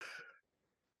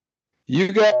You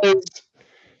guys,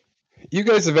 you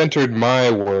guys have entered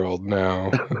my world now,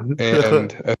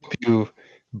 and I hope you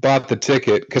bought the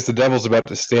ticket because the devil's about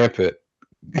to stamp it.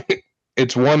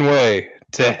 It's one way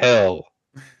to hell.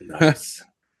 Nice.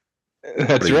 That's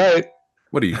What are you- right.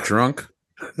 What are you, drunk?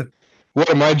 What,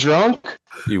 am I drunk?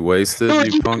 You wasted, Who are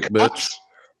you punk bitch? cops?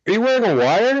 Are you wearing a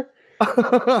wire?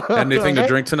 Anything to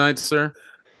drink tonight, sir?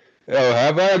 Oh,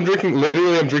 have I? I'm drinking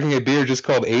a beer just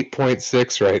called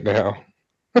 8.6 right now.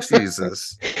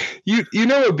 Jesus. You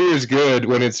know a beer's good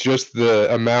when it's just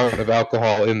the amount of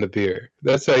alcohol in the beer.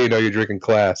 That's how you know you're drinking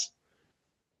class.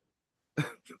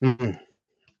 Mm.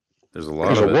 There's a lot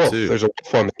There's a of it wolf. too. There's a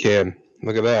wolf on the can.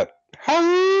 Look at that.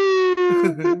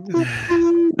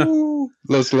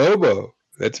 Los Lobo.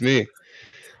 That's me.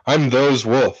 I'm those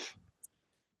wolf.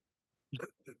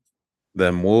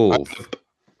 Them wolf.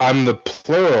 I'm the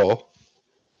plural,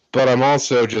 but I'm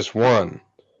also just one.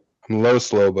 I'm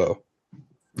Los Lobo.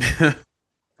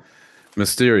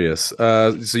 Mysterious.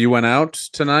 So you went out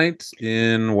tonight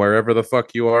in wherever the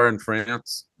fuck you are in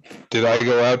France? Did I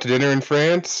go out to dinner in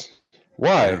France?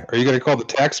 Why? Yeah. Are you going to call the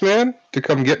tax man to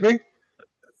come get me?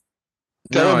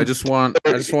 No, Tell I him- just want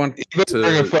You better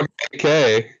bring a to. fucking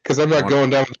AK, because I'm not want- going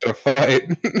down without a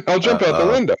fight. I'll jump out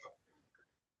the window.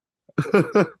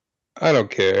 I don't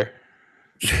care.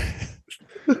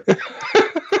 Did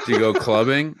you go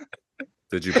clubbing?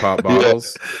 Did you pop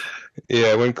bottles? Yeah,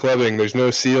 I went clubbing. There's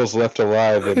no seals left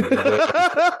alive.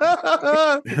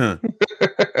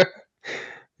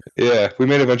 Yeah, we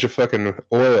made a bunch of fucking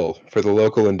oil for the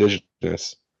local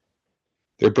indigenous.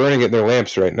 They're burning it in their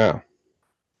lamps right now.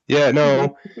 Yeah,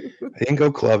 no, I didn't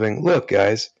go clubbing. Look,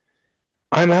 guys,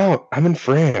 I'm out. I'm in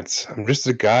France. I'm just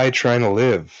a guy trying to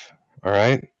live. All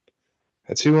right?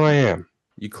 That's who I am.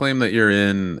 You claim that you're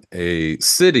in a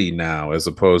city now as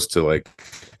opposed to like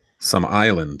some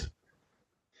island.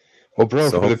 Well, bro,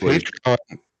 So for the hopefully- Patreon,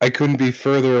 I couldn't be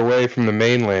further away from the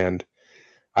mainland.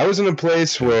 I was in a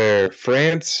place where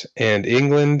France and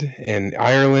England and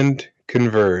Ireland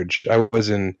converged. I was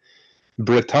in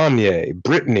Bretagne,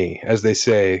 Brittany, as they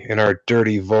say in our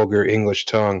dirty, vulgar English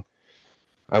tongue.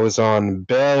 I was on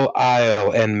Belle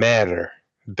Isle and Mer.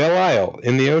 Belle Isle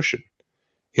in the ocean,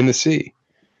 in the sea.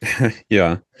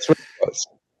 Yeah. That's what it was.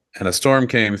 And a storm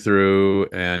came through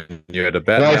and you had to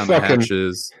batten And I down the fucking-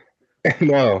 hatches.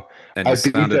 No, And I you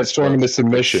beat sounded that storm into like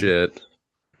submission. shit.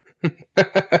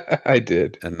 I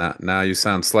did. And now you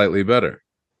sound slightly better.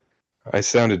 I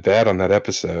sounded bad on that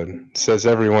episode. Says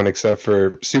everyone except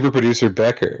for super producer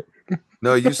Becker.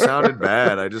 No, you sounded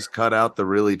bad. I just cut out the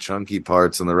really chunky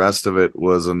parts, and the rest of it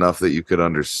was enough that you could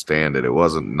understand it. It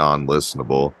wasn't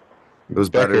non-listenable. It was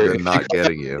better Becker, than if you not cut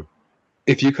getting you.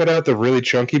 If you cut out the really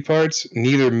chunky parts,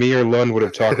 neither me or Lund would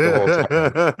have talked the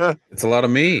whole time. It's a lot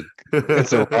of me.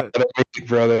 It's a lot of meat,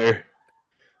 brother.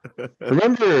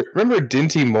 Remember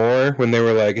Dinty Moore when they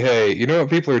were like, "Hey, you know what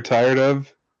people are tired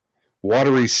of?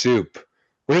 Watery soup.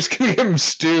 We're just gonna give them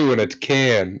stew in a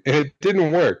can," and it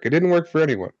didn't work. It didn't work for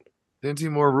anyone. Plenty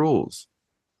more rules.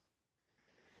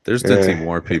 There's Yeah, dinty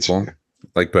more people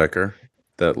like Becker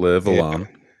that live Yeah. alone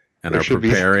and There are should be-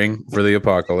 preparing for the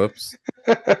apocalypse.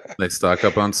 They stock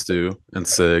up on stew and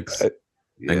cigs and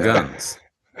Yeah. guns.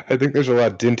 I think there's a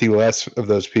lot dinty less of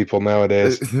those people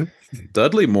nowadays.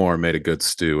 Dudley Moore made a good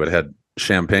stew. It had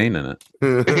champagne in it.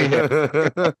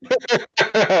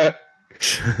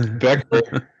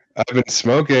 Becker, I've been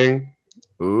smoking.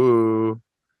 Ooh.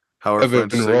 How are I've been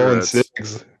French rolling cigarettes?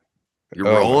 cigs. You're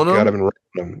Oh my rolling God, I've them? been rolling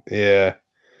them. Yeah.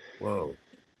 Whoa.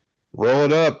 Roll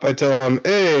it up. I tell him,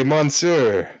 "Hey,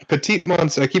 Monsieur, petite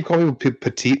Monsieur." I keep calling people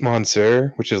petite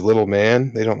Monsieur, which is little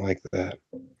man. They don't like that.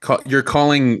 You're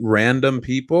calling random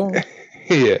people?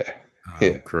 Yeah. Oh,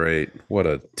 Yeah. great. What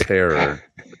a terror.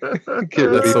 Get ready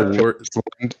That's for the worst.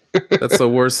 Finland. That's the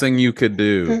worst thing you could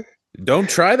do. Don't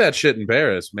try that shit in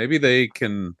Paris. Maybe they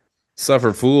can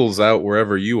suffer fools out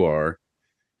wherever you are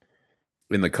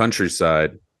in the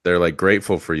countryside. They're like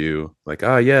grateful for you. Like,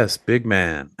 ah, yes, big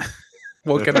man.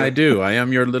 What can I do? I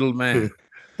am your little man.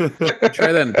 Try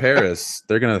that in Paris.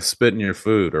 They're going to spit in your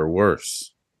food or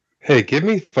worse. Hey, give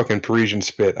me fucking Parisian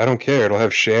spit. I don't care. It'll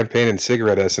have champagne and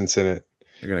cigarette essence in it.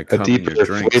 They're going to A come in deeper your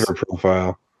drinks. flavor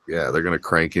profile. Yeah, they're gonna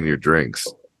crank in your drinks.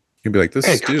 You'll be like, this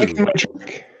Hey, stew. crank in my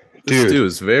drink. This Dude, stew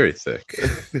is very thick.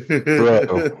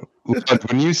 bro. Look,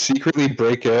 when you secretly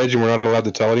break edge and we're not allowed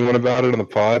to tell anyone about it on the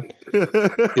pod,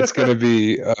 it's gonna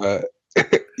be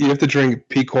you have to drink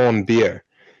Picon beer.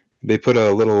 They put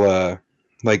a little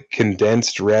like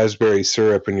condensed raspberry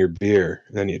syrup in your beer,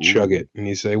 and then you chug it and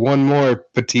you say, "One more,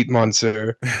 petite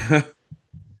Monsieur." I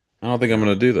don't think I'm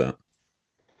going to do that.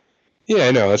 Yeah,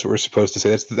 I know. That's what we're supposed to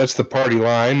say. That's the party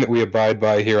line that we abide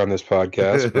by here on this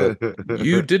podcast. But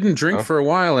You didn't drink Oh. for a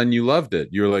while and you loved it.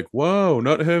 You were like, whoa,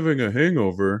 not having a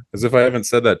hangover. As if I haven't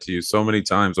said that to you so many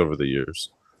times over the years.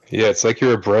 yeah, it's like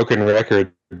you're a broken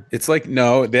record. It's like,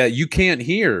 no, that you can't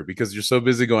hear because you're so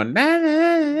busy going, nah,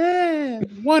 nah, nah,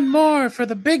 one more for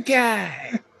the big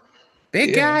guy. Big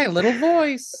Yeah. guy, little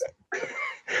voice.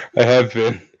 I have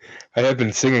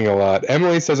been singing a lot.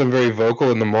 Emily says I'm very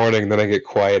vocal in the morning, then I get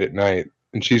quiet at night.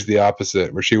 And she's the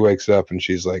opposite, where she wakes up and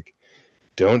she's like,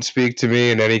 don't speak to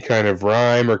me in any kind of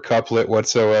rhyme or couplet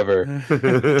whatsoever.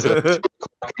 It's like 2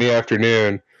 o'clock in the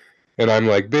afternoon, and I'm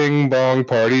like, bing bong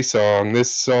party song.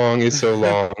 This song is so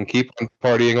long. Keep on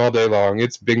partying all day long.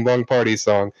 It's bing bong party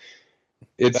song.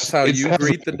 That's how you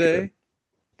greet the day?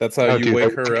 That's how Oh, you dude,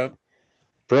 wake her up?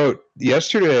 Bro,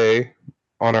 yesterday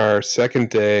on our second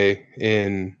day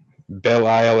in Belle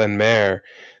Isle and Mer,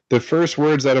 the first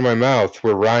words out of my mouth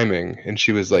were rhyming, and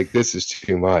she was like, "This is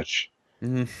too much.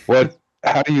 Mhm. What?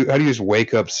 How do you just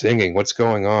wake up singing? What's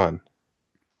going on?"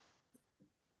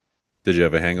 Did you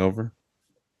have a hangover?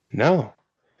 No,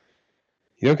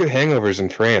 you don't get hangovers in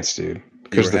France, dude, You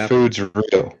because were the happy? food's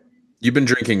real. You've been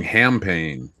drinking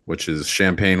champagne, which is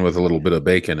champagne with a little bit of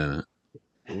bacon in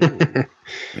it.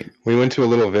 We went to a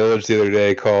little village the other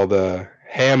day called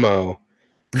Hamo,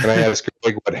 and I asked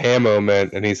Greg what Hamo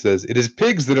meant, and he says it is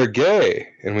pigs that are gay,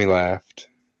 and we laughed.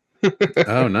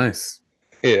 Oh, nice.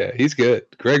 Yeah, he's good.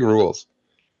 Greg rules.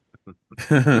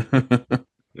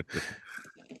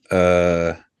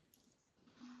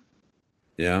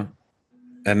 Yeah.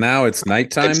 And now it's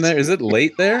nighttime there. Is it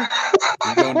late there?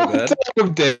 You going to bed? What time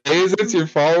of day is it? Your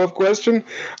follow-up question?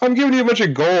 I'm giving you a bunch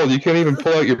of gold. You can't even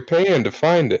pull out your pan to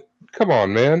find it. Come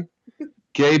on, man.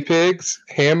 Gay pigs,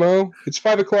 Hamo. It's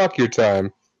 5 o'clock your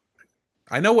time.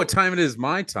 I know what time it is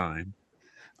my time.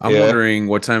 I'm Yeah. wondering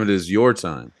what time it is your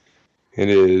time. It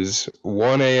is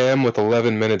 1 a.m. with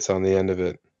 11 minutes on the end of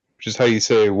it, which is how you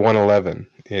say 1:11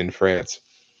 in France.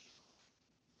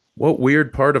 What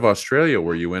weird part of Australia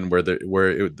were you in where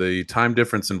the time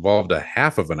difference involved a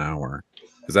half of an hour?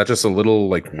 Is that just a little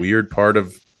like weird part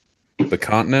of the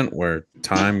continent where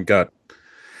time got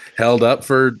held up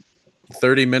for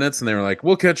 30 minutes and they were like,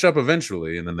 we'll catch up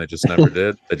eventually, and then they just never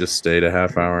did? They just stayed a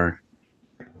half hour.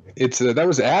 It's that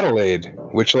was Adelaide,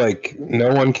 which like no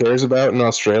one cares about in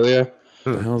Australia.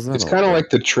 What the hell is that? It's all kind of about? like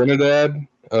the Trinidad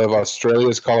of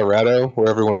Australia's Colorado, where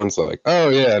everyone's like, "Oh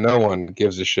yeah, no one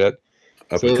gives a shit."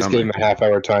 Up So they and just gave coming. them a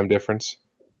half-hour time difference.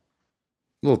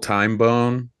 Little time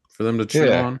bone for them to chew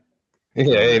Yeah. on.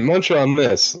 Yeah, hey, munch on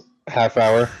this half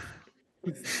hour.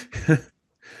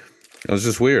 It was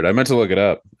just weird. I meant to look it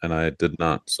up and I did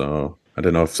not. So I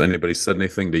didn't know if anybody said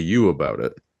anything to you about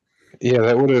it. Yeah,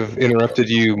 that would have interrupted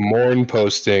you mourn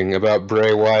posting about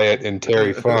Bray Wyatt and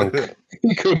Terry Funk.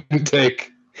 You couldn't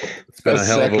take. It's been a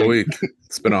hell of a second. week.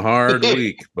 It's been a hard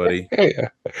week, buddy. Yeah,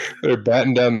 they're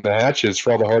batting down the hatches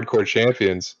for all the hardcore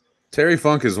champions. Terry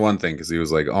Funk is one thing because he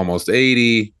was like almost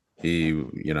 80.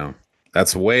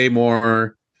 That's way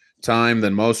more time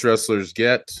than most wrestlers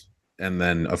get. And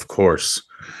then, of course,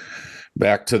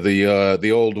 back to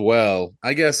the old well.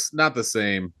 I guess not the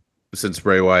same since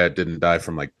Bray Wyatt didn't die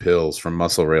from like pills from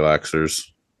muscle relaxers.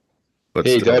 But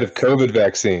He still, died of COVID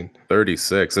vaccine.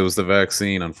 36. It was the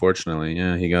vaccine, unfortunately.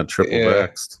 Yeah, he got triple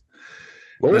vaxxed.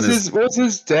 What was his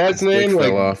dad's His dick name? fell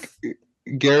Like off.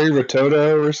 Gary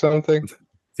Rototo or something?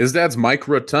 His dad's Mike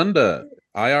Rotunda,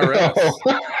 IRS.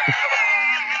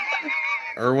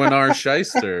 Erwin R.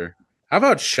 Shyster. How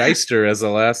about Shyster as a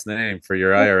last name for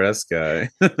your IRS guy?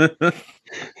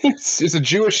 It's a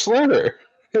Jewish slur.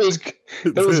 That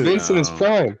was Vince in his No.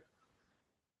 prime.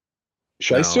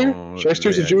 Shyster? No,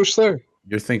 Shyster's a yeah. Jewish slur.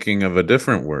 You're thinking of a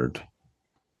different word.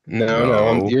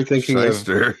 No, you're thinking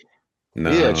Shyster.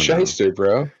 No, yeah, no. it's Shyster,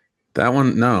 bro. That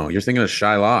one, no. You're thinking of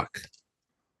Shylock.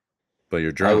 But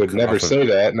you're drunk. I would never off of say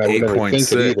that, and I would never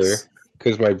think it 8.6. either,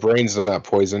 because my brain's not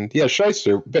poisoned. Yeah,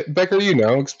 Shyster. Becker, you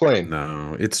know, explain.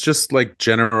 No, it's just like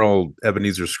general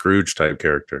Ebenezer Scrooge type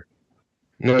character.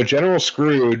 No, General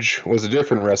Scrooge was a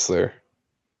different wrestler.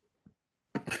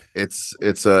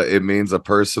 It means a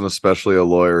person, especially a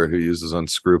lawyer, who uses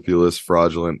unscrupulous,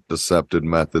 fraudulent, deceptive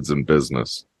methods in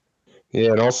business.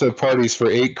 Yeah, and also parties for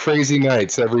 8 crazy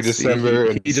nights every See, December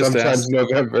and he just sometimes asked-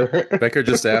 November. Becker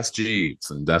just asked Jeeves,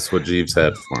 and that's what Jeeves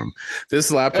had for him. This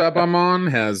laptop I'm on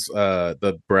has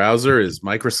the browser is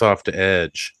Microsoft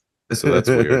Edge, so that's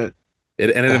weird.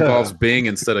 It involves Bing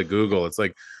instead of Google. It's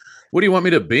like, what do you want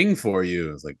me to Bing for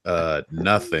you? It's like,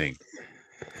 nothing.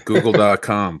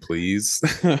 Google.com, please.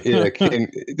 Yeah,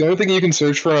 the only thing you can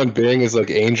search for on Bing is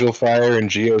like Angel Fire and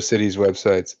GeoCities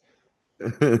websites.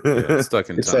 Yeah, stuck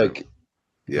in It's time. like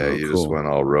Yeah, Oh, you cool. just went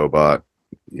all robot.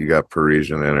 You got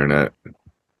Parisian internet.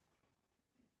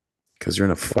 Because you're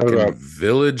in a about- fucking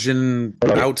village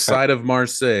outside of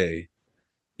Marseille.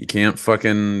 You can't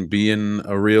fucking be in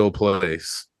a real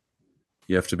place.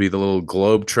 You have to be the little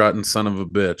globe-trotting son of a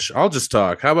bitch. I'll just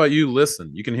talk. How about you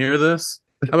listen? You can hear this?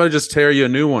 How about I just tear you a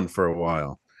new one for a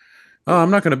while? Oh, I'm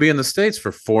not going to be in the States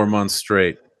for 4 months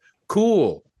straight.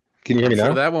 Cool. Can you hear I'm me sure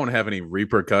now? that won't have any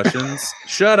repercussions.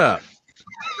 Shut up.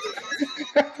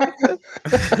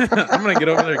 I'm going to get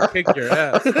over there and kick your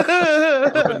ass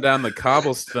up and down the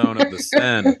cobblestone of the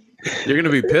Seine. You're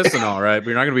going to be pissing all right, but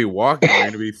you're not going to be walking. You're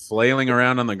going to be flailing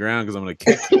around on the ground because I'm going to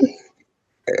kick you.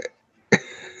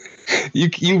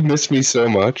 You miss me so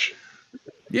much.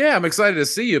 Yeah, I'm excited to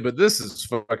see you, but this is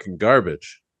fucking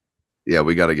garbage. Yeah,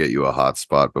 we got to get you a hot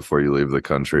spot before you leave the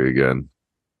country again.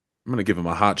 I'm going to give him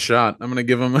a hot shot. I'm going to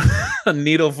give him a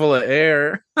needle full of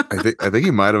air. I think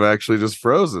he might have actually just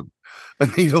frozen. A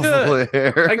needle full of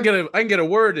air. I can get a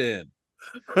word in.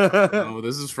 Oh,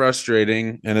 this is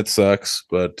frustrating and it sucks,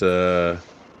 but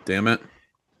damn it.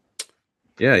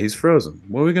 Yeah, he's frozen.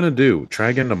 What are we gonna do? Try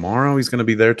again tomorrow? He's gonna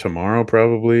be there tomorrow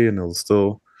probably, and he'll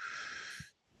still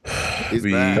He's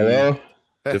be back. Hello?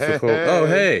 difficult. Oh,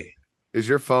 hey. Is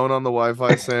your phone on the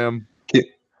Wi-Fi, Sam?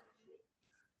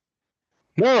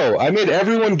 No, I made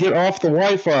everyone get off the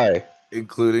Wi-Fi.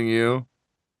 Including you?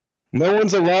 No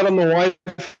one's allowed on the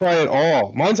Wi-Fi at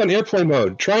all. Mine's on airplane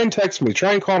mode. Try and text me.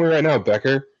 Try and call me right now,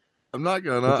 Becker. I'm not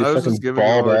gonna. With your I was fucking just giving you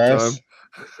a bald hard ass.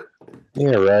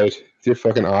 Yeah, right. With your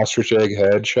fucking ostrich egg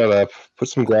head. Shut up. Put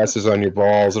some glasses on your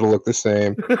balls. It'll look the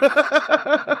same.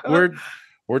 time.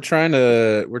 We're trying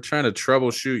to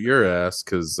troubleshoot your ass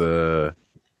because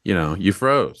you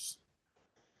froze.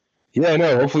 Yeah, I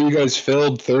know. Hopefully you guys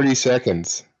filled 30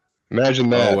 seconds. Imagine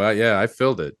that. Oh well, yeah, I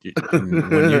filled it. And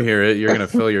when you hear it, you're gonna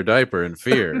fill your diaper in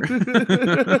fear.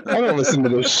 I don't listen to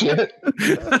this shit.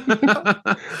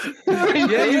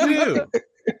 Yeah, you do.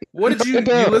 What did you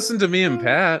listen to me and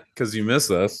Pat because you miss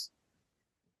us?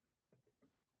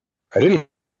 I didn't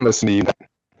listen to you.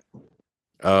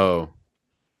 Oh,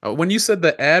 when you said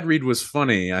the ad read was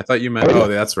funny, I thought you meant. Oh,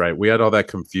 that's right. We had all that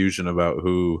confusion about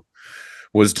who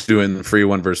was doing free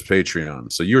one versus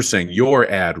Patreon. So you're saying your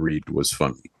ad read was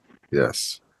funny.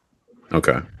 Yes.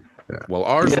 Okay. Yeah. Well,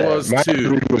 ours was my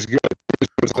too. read was good. It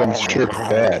was I'm sure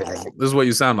bad. This is what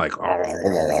you sound like.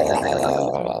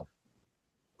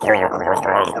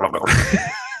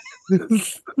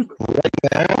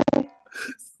 Now?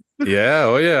 Yeah.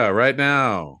 Oh yeah. Right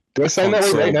now. Do I sound that way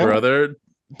Soul right now? brother.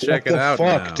 Check What it the out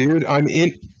fuck, now. dude? I'm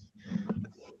in.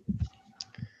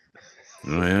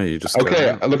 Oh yeah. You just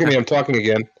Okay, look at me. I'm talking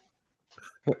again.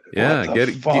 Yeah. What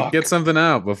the fuck? Get something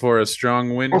out before a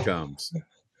strong wind comes.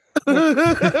 Why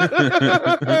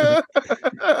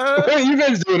don't you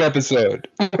guys do an episode?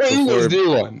 Why don't you guys do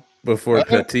one? Before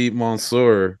Petit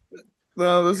Monsieur.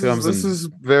 No, this Comes is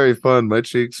very fun. My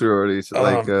cheeks are already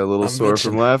like a little I'm sore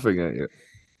itching. from laughing at you.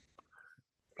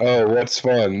 Oh, what's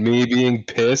fun? Me being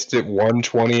pissed at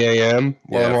 1:20 a.m.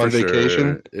 while I'm on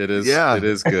vacation? Sure. It is. Yeah. It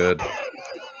is good.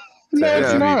 No, have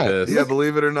it's you be not. pissed. Yeah,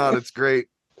 believe it or not, it's great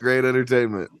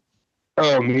entertainment.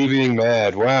 Oh, me being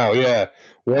mad. Wow, yeah.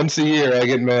 Once a year, I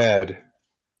get mad.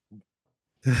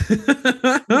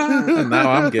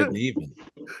 Now I'm getting even.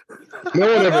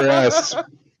 No one ever asks,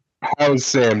 how's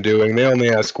Sam doing? They only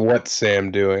ask, what's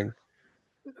Sam doing?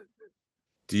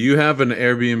 Do you have an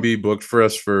Airbnb booked for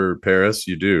us for Paris?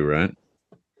 You do, right?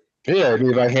 Yeah, I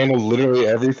mean, I handle literally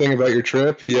everything about your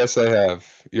trip. Yes, I have.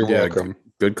 You're Yeah, welcome.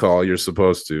 Good call. You're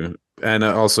supposed to. And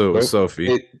also Nope.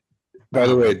 Sophie. By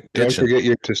the way, don't itching. forget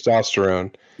your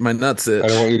testosterone. My nuts itch. I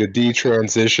don't want you to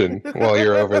detransition while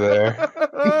you're over there.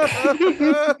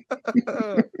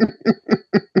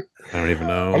 I don't even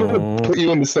I'm going know. to put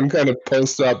you into some kind of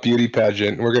post-op beauty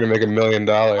pageant. We're going to make $1 million.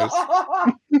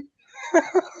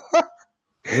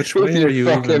 Which With way your are you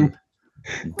fucking- even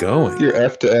going? Your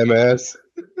F to MS.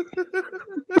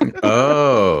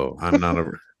 Oh, I'm not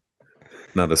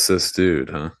a cis dude,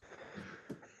 huh?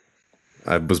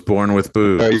 I was born with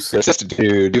Oh, you're boobs. a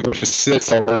dude. You just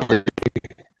sits all over.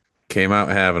 Came out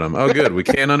having them. Oh, good. We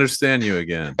can't understand you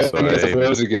again. So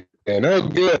again. Oh,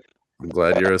 good. I'm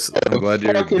glad you're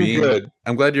Fucking being good.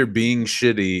 I'm glad you're being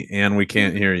shitty and we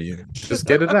can't hear you. Just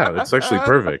get it out. It's actually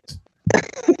perfect.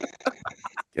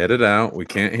 Get it out. We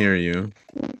can't hear you.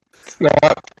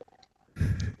 Stop.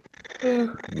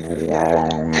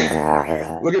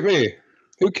 Look at me.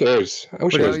 Who cares? I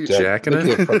wish What I are was you, dead. jacking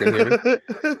They it? can't fucking hear me.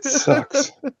 It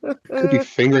sucks. Could be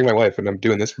fingering my wife and I'm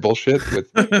doing this bullshit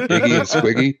with Iggy and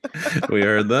Squiggy. We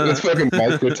heard It's that. fucking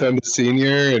Mike Rotunda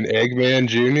Sr. and Eggman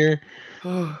Jr.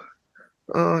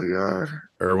 Oh God.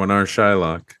 Erwin R.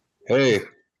 Shylock. Hey,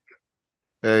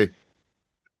 Hey,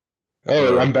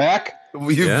 Oh, I'm back?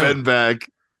 we've Yeah. been back.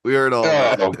 We heard all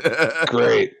Oh, that.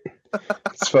 great.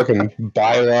 It's fucking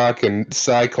Bylock and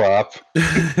Cyclop.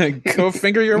 Go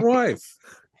finger your wife.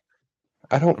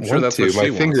 I don't I'm sure want that's to. what My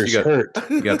she wants. fingers hurt.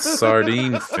 You got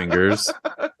sardine fingers.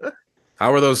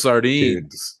 How are those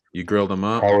sardines? You grilled them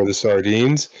up? How are the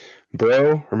sardines?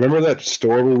 Bro, remember that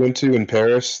store we went to in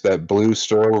Paris? That blue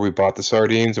store where we bought the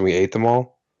sardines and we ate them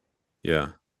all? Yeah.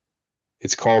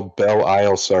 It's called Belle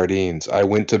Isle Sardines. I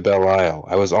went to Belle Isle.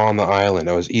 I was on the island.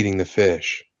 I was eating the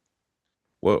fish.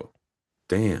 Whoa.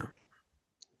 Damn.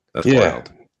 That's Yeah.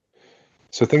 wild.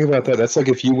 So think about that. That's like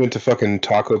if you went to fucking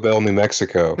Taco Bell, New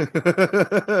Mexico. That's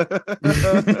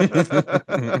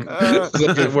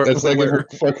like where if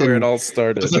fucking, it all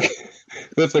started.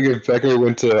 that's like if Becker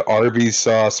went to Arby's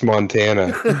Sauce,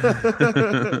 Montana.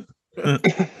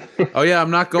 Oh yeah, I'm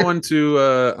not going to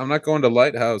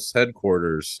Lighthouse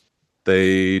headquarters.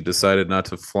 They decided not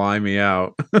to fly me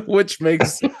out, which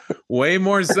makes way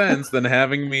more sense than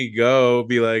having me go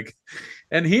be like,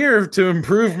 and here to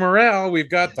improve morale, we've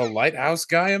got the Lighthouse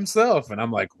guy himself. And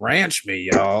I'm like, ranch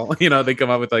me, y'all. You know, they come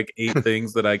up with like 8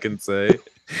 things that I can say.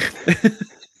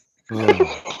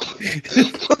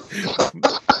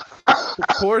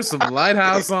 Pour some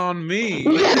Lighthouse on me.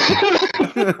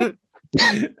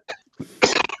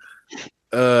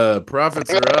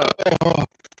 Profits are up.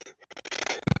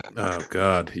 Oh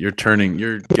God, you're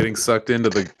getting sucked into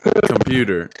the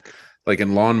computer like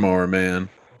in Lawnmower Man.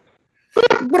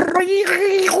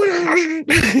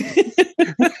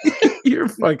 You're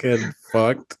fucking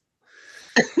fucked.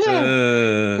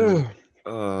 Your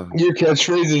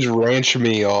catchphrase is ranch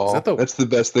me all. That's the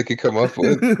best they could come up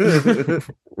with.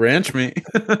 Ranch me.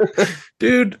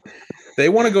 Dude, they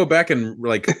want to go back and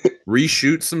like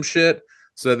reshoot some shit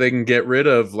so that they can get rid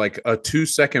of like a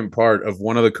 2-second part of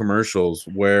one of the commercials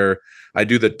where I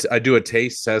do a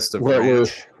taste test of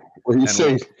ranch. Where you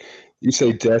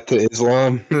say death to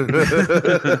Islam. They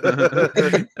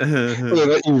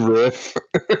let you riff.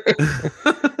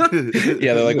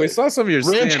 Yeah, they're like, we saw some of your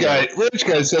stand-up. Rich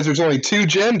guy says there's only 2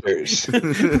 genders.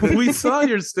 We saw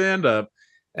your stand-up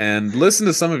and listen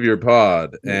to some of your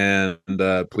pod, and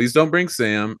please don't bring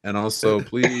Sam, and also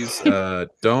please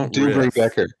don't bring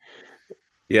Becker.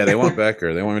 Yeah, they want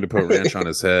Becker. They want me to put ranch on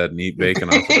his head and eat bacon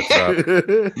off of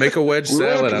the top. Make a wedge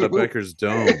salad out of Becker's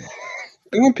dome.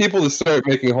 I want people to start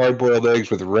making hard-boiled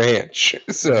eggs with ranch.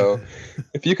 So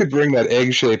if you could bring that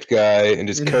egg-shaped guy and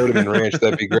just coat him in ranch,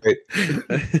 that'd be great.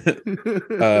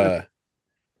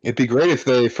 It'd be great if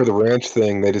they, for the ranch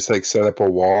thing, they just like set up a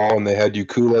wall and they had you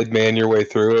Kool-Aid Man your way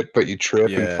through it, but you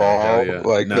trip and fall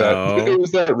like that. Who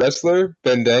was that wrestler?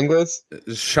 Ben Danglis?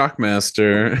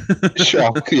 Shockmaster.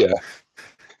 Shock, yeah.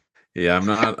 Yeah, I'm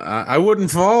not. I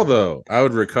wouldn't fall though. I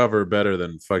would recover better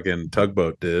than fucking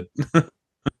Tugboat did.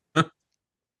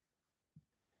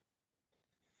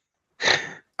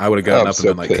 I would have gotten up and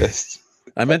been like, pissed.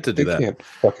 I meant to do that. You can't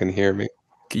fucking hear me.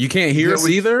 You can't hear us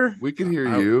either? We can hear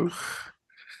you.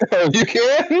 Oh, you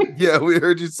can? Yeah, we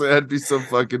heard you say I'd be so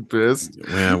fucking pissed.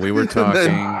 Yeah, we were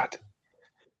talking.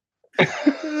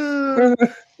 I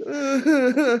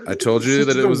told you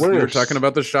that we were talking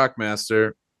about the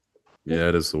Shockmaster. Yeah,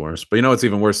 it is the worst. But you know what's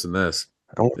even worse than this?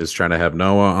 Is trying to have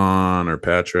Noah on or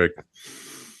Patrick.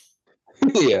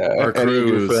 Yeah, our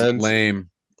crew is lame.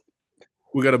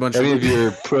 We got a bunch of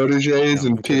your proteges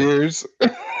and peers.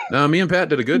 No, me and Pat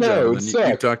did a good job.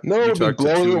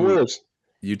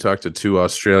 You talked to 2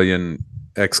 Australian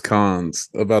ex-cons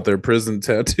about their prison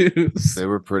tattoos. They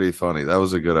were pretty funny. That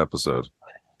was a good episode.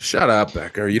 Shut up,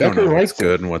 Becker. You don't know what's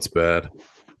good and what's bad.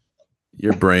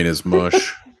 Your brain is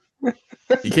mush.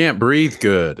 You can't breathe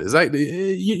good. Is that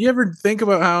you ever think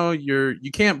about how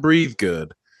you can't breathe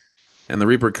good and the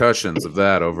repercussions of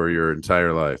that over your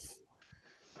entire life?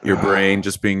 Your brain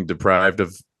just being deprived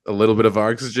of a little bit of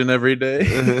oxygen every day.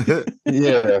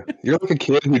 Yeah. You're like a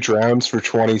kid who drowns for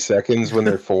 20 seconds when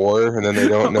they're 4 and then they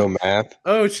don't know math.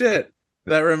 Oh, shit.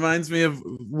 That reminds me of,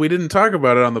 we didn't talk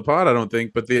about it on the pod, I don't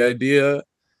think, but the idea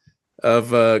of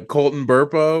Colton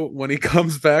Burpo when he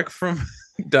comes back from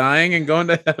dying and going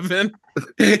to heaven.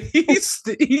 He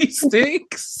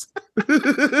stinks.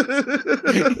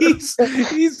 He's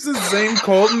the same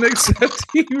Colton, except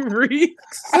he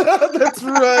reeks. That's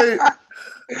right.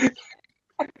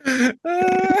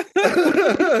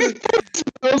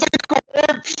 Smells like a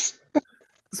corpse.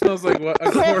 Smells like what?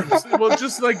 A corpse. Well,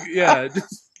 just like, yeah.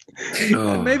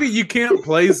 Maybe you can't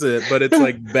place it, but it's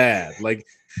like bad. Like,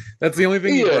 that's the only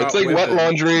thing. Yeah, it's like wet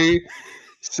laundry,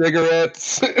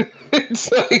 cigarettes.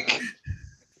 It's like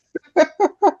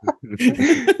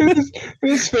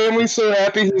his family's so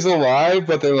happy he's alive,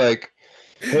 but they're like,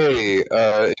 Hey,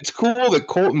 it's cool that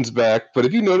Colton's back, but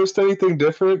have you noticed anything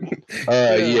different?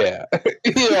 Yeah. Yeah,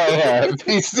 I have.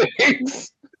 He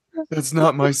stinks. That's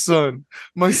not my son.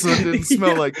 My son didn't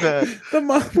smell like that. The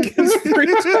mom gets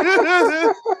freaked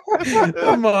out.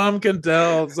 The mom can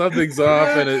tell something's off,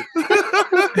 and it.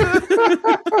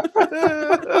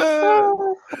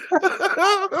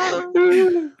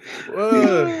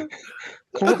 Whoa.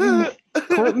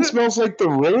 Colton smells like the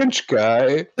ranch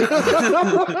guy.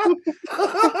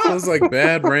 Smells like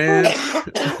bad ranch.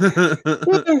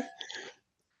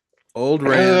 Old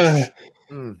ranch.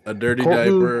 A dirty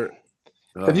Colton, diaper.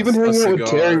 Have you been hanging out with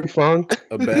Terry Funk?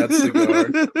 A bad cigar.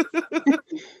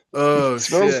 Oh,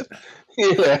 shit.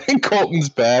 Yeah, Colton's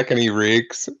back and he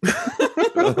reeks.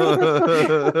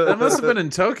 That must have been in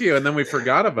Tokyo, and then we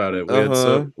forgot about it.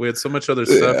 We had so much other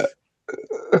stuff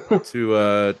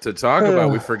to talk about.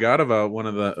 We forgot about one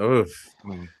of the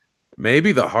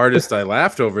maybe the hardest I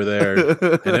laughed over there,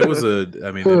 and it was it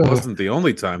wasn't the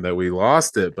only time that we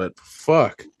lost it, but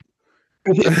fuck.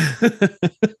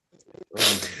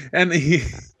 And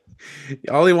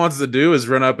all he wants to do is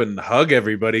run up and hug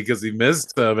everybody because he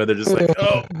missed them, and they're just like,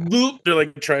 oh, bloop. They're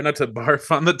like trying not to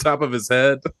barf on the top of his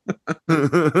head.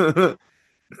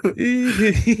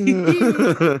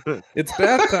 It's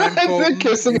bath time, Colton. They're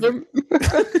kissing him.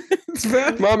 It's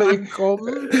bath time,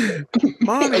 Colton.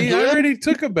 Mommy, I already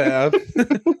took a bath.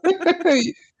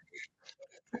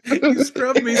 You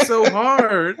scrubbed me so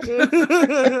hard.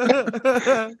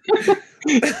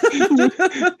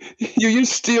 You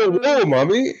used steel wool,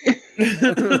 Mommy.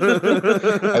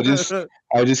 I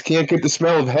just can't get the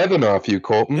smell of heaven off you,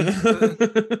 Colton.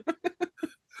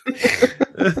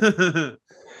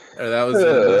 That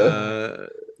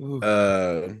was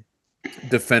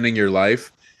Defending Your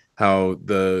Life. How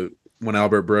when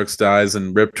Albert Brooks dies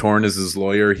and Rip Torn is his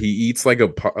lawyer, he eats like a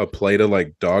plate of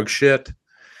like dog shit.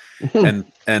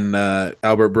 and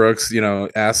Albert Brooks,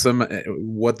 asks him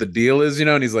what the deal is,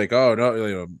 and he's like, oh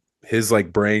no, his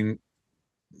like brain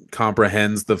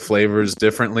comprehends the flavors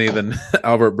differently than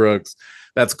Albert Brooks.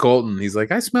 That's Colton. He's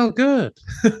like, I smell good.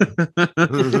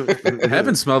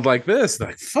 Heaven smelled like this.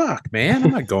 Like, fuck, man,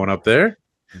 I'm not going up there.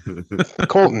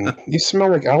 Colton, you smell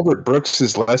like Albert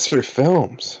Brooks's lesser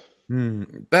films.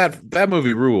 That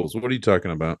movie rules. What are you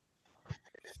talking about?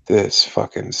 This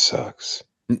fucking sucks.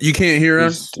 You can't hear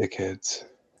us, dickheads.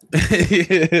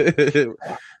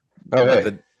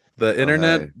 The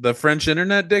internet, the French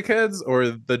internet dickheads,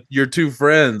 or your two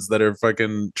friends that are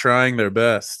fucking trying their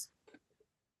best.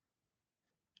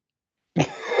 You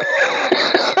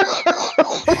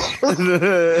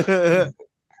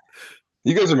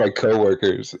guys are my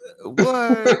coworkers.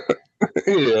 What?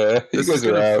 Yeah, you guys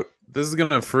are out. This is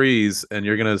gonna freeze, and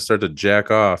you're gonna start to jack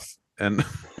off, and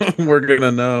we're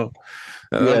gonna know.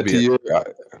 I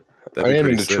am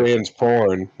into trans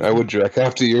porn. I would jack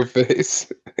off to your face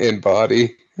and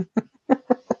body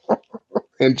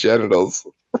and genitals.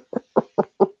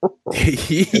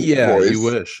 Yeah, you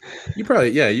wish. You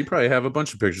probably have a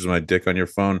bunch of pictures of my dick on your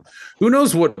phone. Who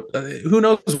knows what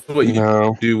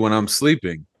you do when I'm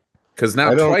sleeping? Because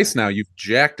now twice now you've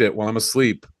jacked it while I'm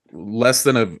asleep, less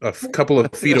than a couple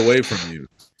of feet away from you.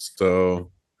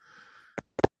 So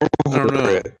I don't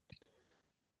know.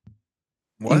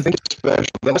 What? Special.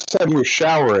 Last time you were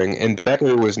showering and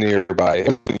Becker was nearby.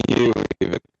 You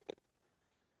even.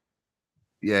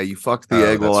 Yeah, you fucked the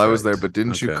egg while I was there, but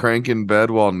didn't you crank in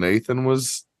bed while Nathan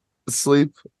was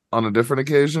asleep on a different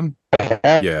occasion?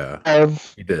 Yeah,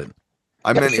 he did.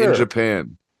 I meant in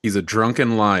Japan. He's a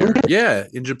drunken liar. Yeah,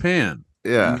 in Japan.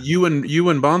 Yeah. You and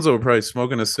Bonzo were probably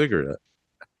smoking a cigarette.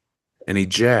 And he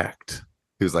jacked.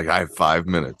 He was like, I have 5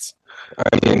 minutes. I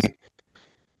mean,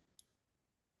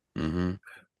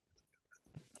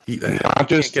 not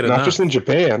just in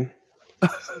Japan.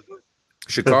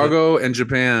 Chicago and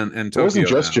Japan and Tokyo. It wasn't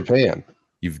just Japan.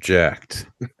 You've jacked.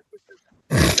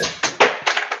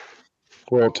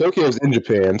 Well, Tokyo's in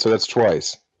Japan, so that's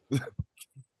twice.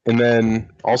 And then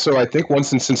also, I think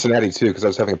once in Cincinnati too, because I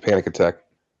was having a panic attack.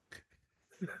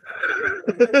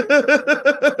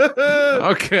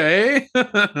 Okay.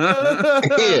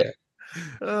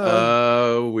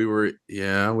 Yeah. We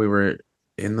were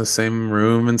in the same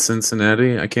room in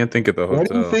Cincinnati. I can't think of the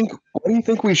hotel. Why do you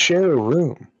think we share a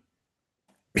room?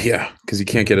 Yeah, because you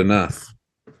can't get enough.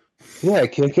 Yeah, I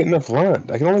can't get enough Lund.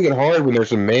 I can only get hard when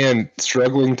there's a man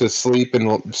struggling to sleep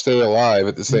and stay alive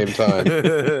at the same time.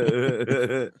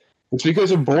 It's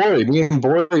because of Bori. Me and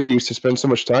Bori used to spend so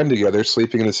much time together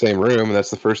sleeping in the same room, and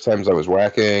that's the first times I was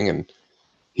whacking. And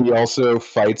he also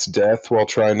fights death while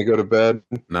trying to go to bed.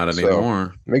 Not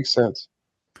anymore. So, makes sense.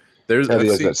 He has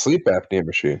that sleep apnea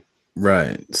machine.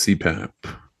 Right, CPAP.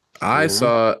 I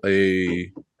saw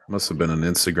must have been an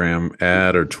Instagram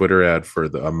ad or Twitter ad for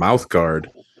a mouth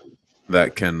guard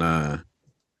that can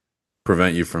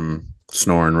prevent you from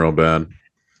snoring real bad.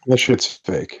 That shit's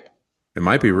fake. It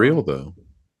might be real though.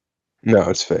 No,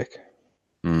 it's fake.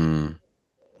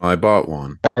 I bought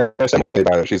one.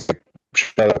 She's like,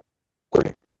 shut up.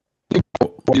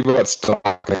 You bought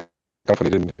stock in a company,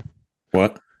 didn't you?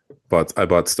 What? I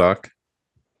bought stock.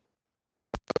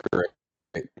 Great.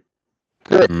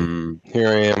 Mm, Here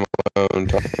I am alone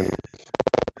talking.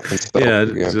 yeah,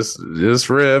 again. just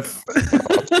riff.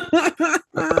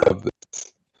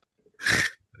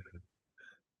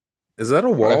 Is that a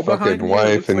wall My behind fucking you? It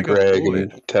wife looks and like a Greg void.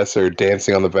 and Tessa are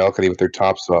dancing on the balcony with their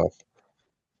tops off.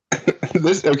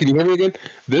 This, can you hear me again?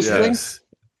 This thing? Yes.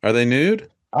 Are they nude?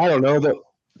 I don't know.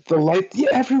 The light,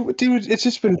 yeah, dude, it's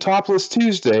just been topless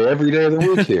Tuesday every day of the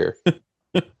week here.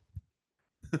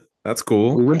 That's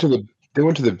cool. They went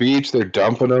to the beach. They're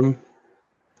dumping them.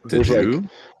 Did you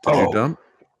dump?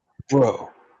 Bro,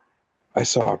 I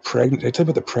saw a pregnant. Did I tell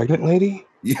you about the pregnant lady?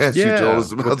 Yes, you told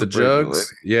us about with the pregnant lady.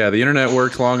 jugs. Yeah, the internet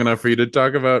worked long enough for you to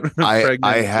talk about pregnant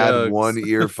I had jugs. one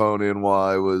earphone in while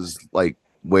I was like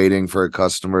waiting for a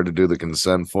customer to do the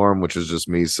consent form, which is just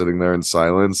me sitting there in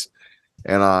silence.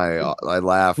 And I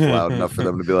laughed loud enough for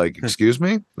them to be like, "Excuse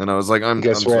me?" And I was like, "I'm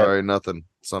Guess what? sorry, nothing.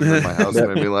 Something in my house made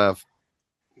me laugh."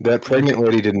 That pregnant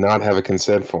lady did not have a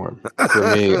consent form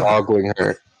for me ogling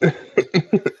her.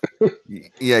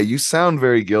 Yeah, you sound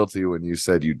very guilty when you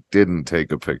said you didn't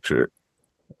take a picture.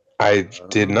 I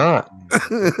did not.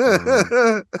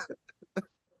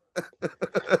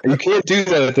 You can't do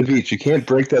that at the beach. You can't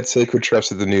break that sacred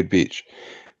trust at the nude beach.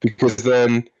 Because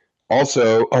then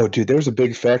also, oh dude, there was a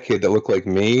big fat kid that looked like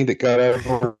me that got out of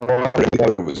her water.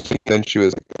 Then she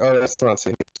was like, oh, that's not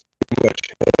saying too much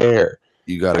hair.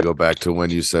 You got to go back to when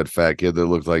you said fat kid that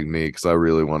looked like me because I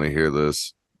really want to hear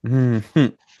this.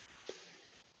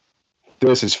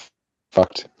 This is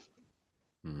fucked.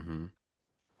 Mm-hmm.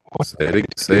 Say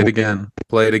it again.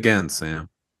 Play it again, Sam.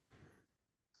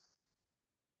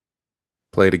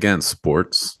 Play it again,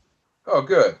 sports. Oh,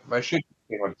 good. My shit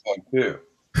came on time too.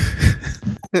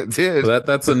 Dude.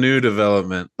 That's a new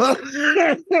development. God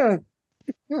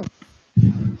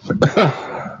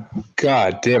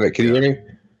damn it. Can you hear me?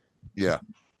 Yeah.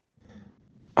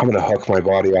 I'm going to huck my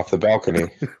body off the balcony.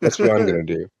 That's what I'm going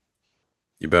to do.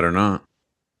 You better not.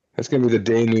 That's going to be the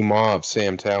denouement of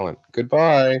Sam Talent.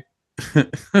 Goodbye. Say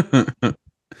what you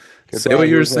were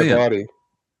Here's my saying. body.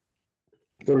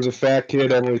 There was a fat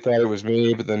kid. Emily thought it was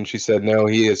me, but then she said, no,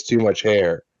 he has too much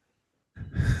hair.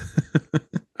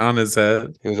 On his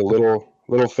head. He was a little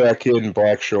fat kid in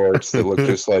black shorts that looked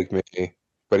just like me,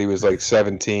 but he was like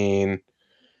 17.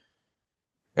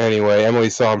 Anyway, Emily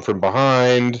saw him from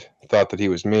behind, thought that he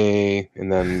was me,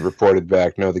 and then reported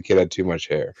back, no, the kid had too much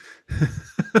hair.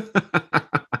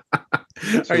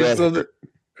 Are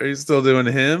you still doing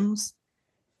hymns?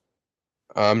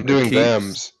 I'm doing keeps?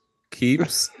 thems.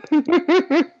 Keeps?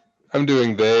 I'm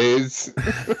doing days.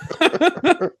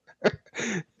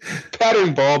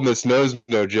 Pattern baldness knows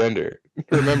no gender.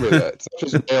 Remember that. It's not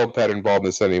just male pattern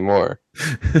baldness anymore.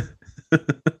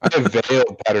 I have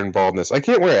veiled pattern baldness. I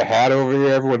can't wear a hat over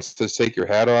here. Everyone says take your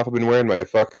hat off. I've been wearing my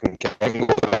fucking Kangol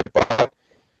that I bought.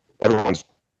 Everyone's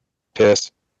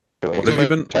pissed. Like,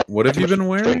 What have you been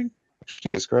wearing?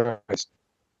 Jesus Christ.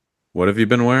 What have you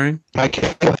been wearing? I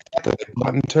can't that I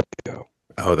bought in Tokyo.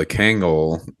 Oh, the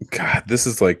Kangol. God, this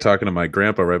is like talking to my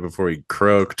grandpa right before he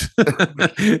croaked.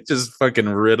 Just fucking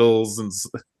riddles and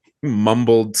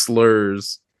mumbled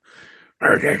slurs.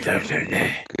 Don't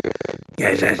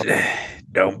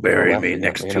bury me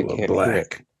next to a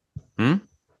black. What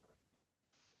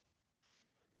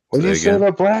did you say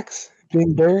about blacks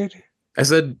being buried? I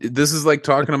said, this is like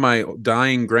talking to my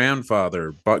dying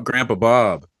grandfather, Grandpa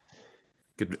Bob.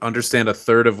 Could understand a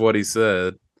third of what he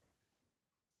said.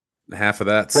 Half of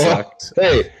that sucked.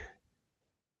 Hey.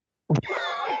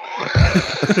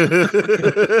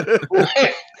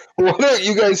 Why don't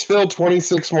you guys fill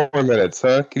 26 more minutes,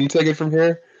 huh? Can you take it from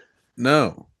here?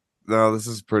 No, this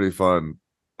is pretty fun.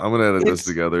 I'm gonna edit this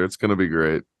together. It's gonna be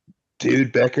great.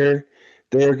 Dude, Becker,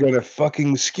 they're gonna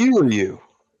fucking skewer you.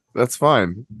 That's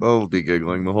fine. They'll be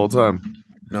giggling the whole time.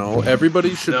 No,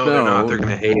 everybody should know. They're not. They're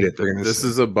gonna hate it. This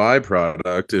is a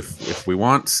byproduct. If we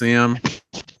want Sam,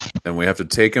 then we have to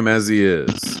take him as he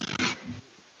is.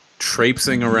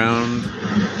 Traipsing around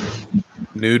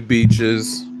nude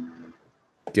beaches,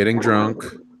 getting drunk,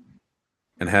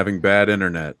 and having bad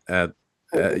internet.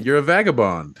 You're a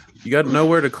vagabond. You got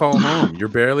nowhere to call home. You're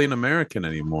barely an American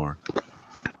anymore.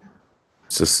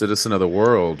 It's a citizen of the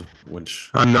world, which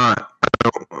I'm not.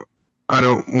 I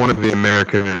don't want to be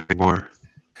American anymore.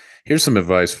 Here's some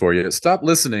advice for you. Stop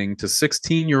listening to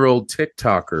 16-year-old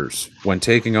TikTokers when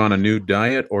taking on a new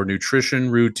diet or nutrition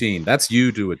routine. That's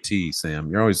you to a T, Sam.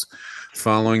 You're always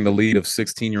following the lead of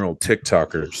 16-year-old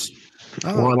TikTokers.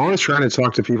 Well, I'm always trying to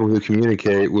talk to people who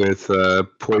communicate with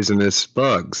poisonous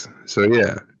bugs. So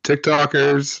yeah,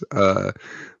 TikTokers,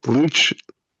 leech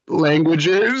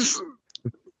languagers,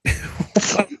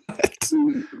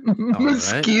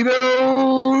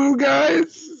 mosquito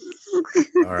guys.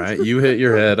 All right, you hit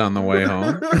your head on the way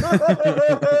home.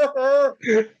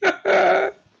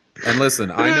 And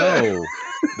listen, I know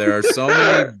there are so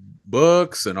many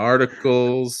books and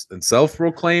articles and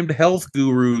self-proclaimed health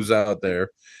gurus out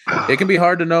there. It can be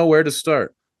hard to know where to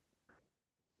start.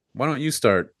 Why don't you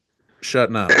start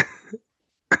shutting up?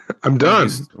 I'm done.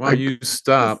 Why don't you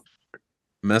stop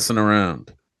messing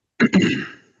around?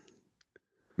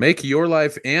 Make your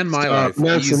life and my life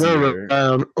easier.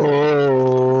 Around.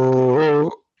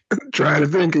 Oh, try to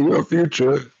think of your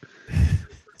future.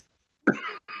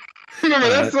 Remember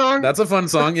that song? That's a fun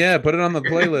song. Yeah, put it on the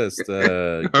playlist.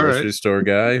 Grocery store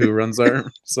guy who runs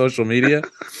our social media.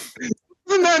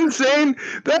 Isn't that insane?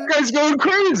 That guy's going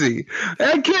crazy.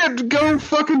 I can't go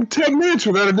fucking 10 minutes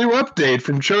without a new update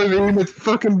from Charlie with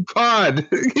fucking pod.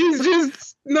 He's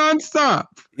just nonstop.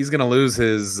 He's going to lose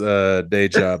his day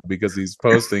job because he's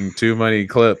posting too many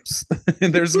clips.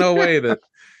 There's no way that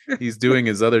he's doing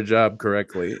his other job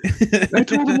correctly. I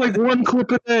told him like one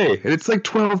clip a day, and it's like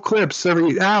 12 clips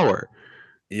every hour.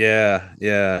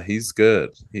 Yeah, he's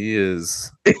good. He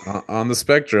is on the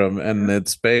spectrum, and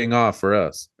it's paying off for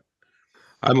us.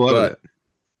 I'm loving it.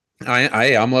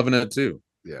 I'm loving it too.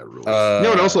 Yeah, really. You know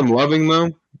what else I'm loving though?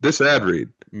 This ad read.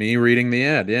 Me reading the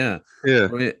ad, yeah.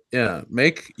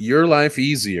 Make your life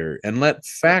easier and let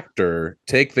Factor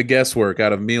take the guesswork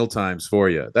out of mealtimes for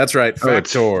you. That's right,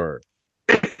 Factor.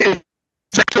 Factor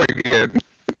again.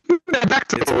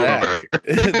 It's back.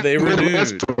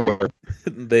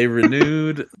 They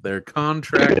renewed their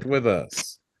contract with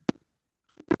us.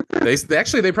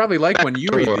 They probably like when you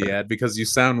read the ad because you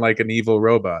sound like an evil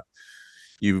robot.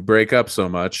 You break up so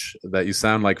much that you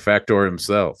sound like Factor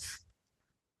himself.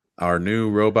 Our new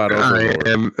robot overlord.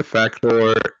 I am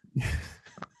Factor.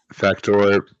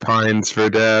 Factor pines for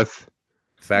death.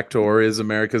 Factor is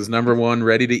America's #1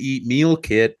 ready-to-eat meal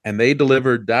kit, and they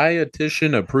deliver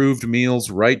dietitian-approved meals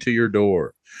right to your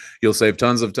door. You'll save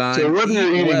tons of time. So whether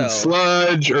you're eating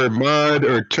sludge or mud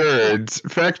or turds,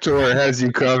 Factor has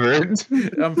you covered.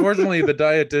 Unfortunately, the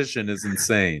dietitian is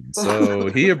insane, so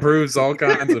he approves all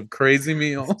kinds of crazy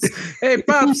meals. Hey,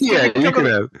 Pops,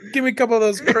 give me a couple of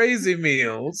those crazy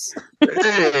meals.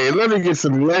 Hey, let me get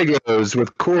some Legos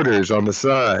with quarters on the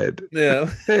side. Yeah.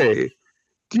 Hey,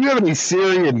 do you have any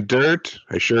Syrian dirt?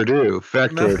 I sure do.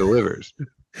 Factor delivers.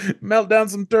 Melt down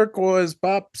some turquoise,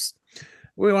 Pops.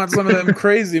 We want some of them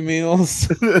crazy meals.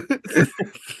 Yeah,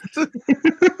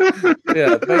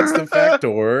 thanks to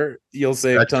Factor, you'll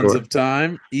save tons of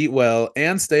time, eat well,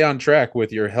 and stay on track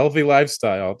with your healthy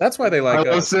lifestyle. That's why they like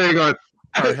us.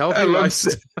 Our healthy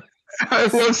lifestyle. I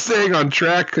love staying on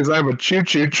track because I'm a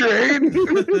choo-choo train.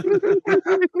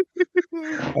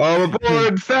 All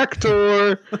aboard,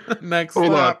 Factor. Next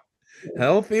stop.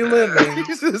 Healthy living.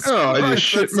 Jesus I just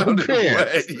shit my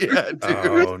pants. Yeah, dude.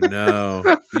 Oh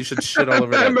no! You should shit all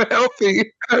over that. I'm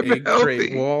healthy. I'm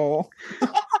healthy. Wall.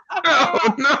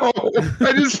 Oh no!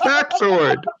 I just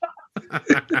factored.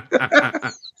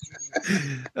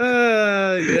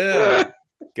 Yeah.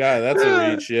 God, that's a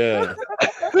reach. Yeah.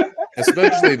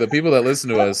 Especially the people that listen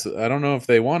to us. I don't know if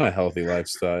they want a healthy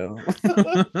lifestyle.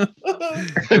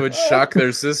 It would shock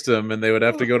their system, and they would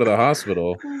have to go to the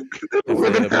hospital. If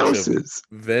they had a bunch of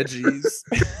veggies.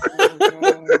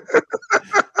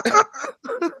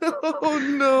 Oh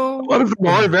no! What if them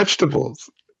are vegetables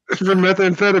for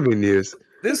methamphetamine use?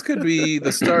 This could be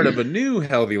the start of a new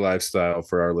healthy lifestyle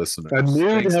for our listeners. A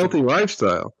new healthy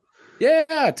lifestyle.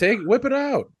 Yeah, whip it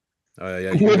out.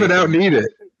 Yeah, whip it out and eat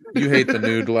it. You hate the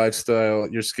nude lifestyle.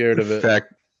 You're scared of it.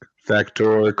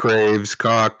 Factor craves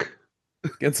cock.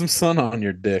 Get some sun on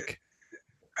your dick.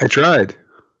 I tried.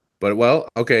 But, well,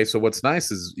 okay, so what's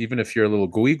nice is even if you're a little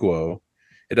guiguo,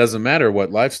 it doesn't matter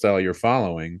what lifestyle you're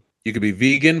following. You could be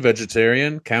vegan,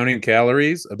 vegetarian, counting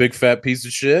calories, a big fat piece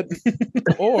of shit,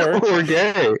 or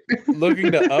gay.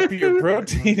 Looking to up your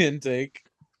protein intake.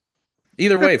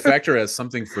 Either way, Factor has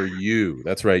something for you.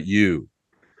 That's right, you.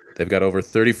 They've got over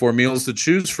 34 meals to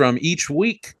choose from each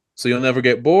week, so you'll never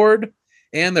get bored.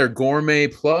 And their Gourmet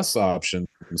Plus options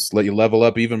let you level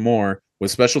up even more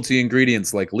with specialty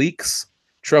ingredients like leeks,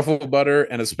 truffle butter,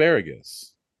 and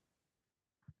asparagus.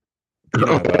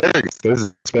 Asparagus, this is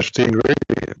a specialty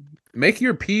ingredient. Make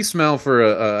your pee smell for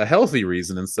a healthy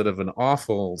reason instead of an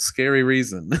awful, scary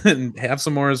reason, and have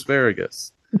some more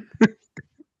asparagus.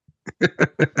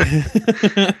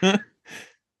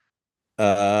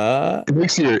 It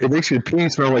makes your pee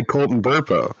smell like Colton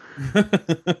Burpo.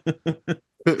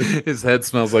 His head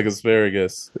smells like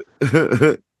asparagus.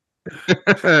 But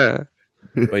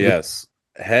yes,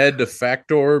 head to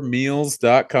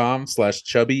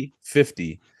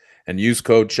factormeals.com/chubby50 and use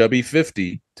code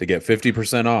chubby50 to get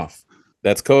 50% off.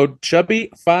 That's code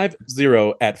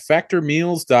chubby50 at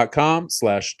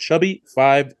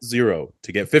factormeals.com/chubby50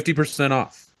 to get 50%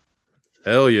 off.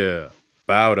 Hell yeah.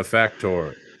 Bow to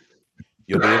Factor.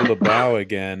 You'll be able to bow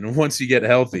again once you get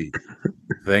healthy.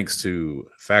 Thanks to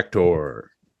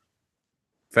Factor.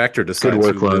 Factor decides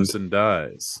who lives and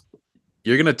dies.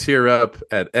 You're gonna tear up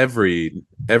at every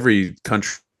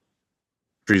country's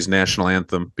national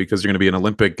anthem because you're gonna be an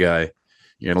Olympic guy.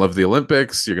 You're gonna love the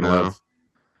Olympics. You're gonna love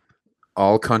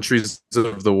all countries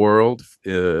of the world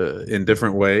in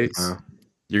different ways.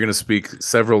 You're gonna speak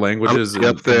several languages in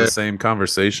the same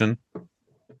conversation.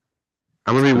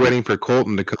 I'm gonna be waiting for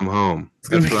Colton to come home.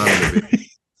 That's what I'm gonna be.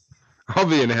 I'll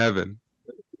be in heaven,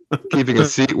 keeping a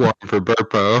seat warm for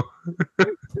Burpo.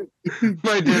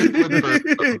 My daddy with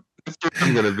Burpo. That's what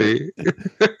I'm gonna be.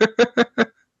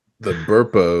 The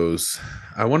Burpos.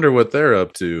 I wonder what they're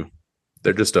up to.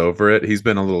 They're just over it. He's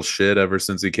been a little shit ever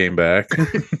since he came back.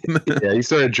 Yeah, he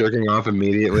started jerking off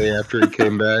immediately after he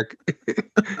came back.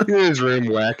 He's in his room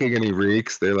whacking and he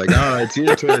reeks. They're like, all right, it's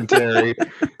your turn, Terry.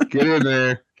 Get in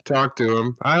there. Talk to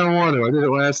him. I don't want to. I did it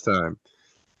last time.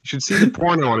 You should see the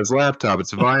porno on his laptop.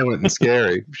 It's violent and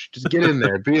scary. You should just get in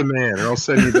there. Be a man, or I'll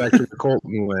send you back to where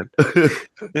Colton went.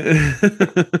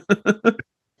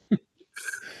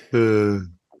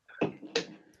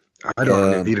 I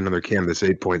don't need another can of this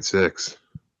 8.6.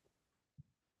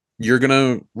 You're going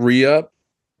to re-up?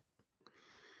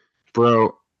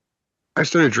 Bro, I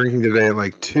started drinking today at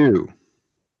like 2.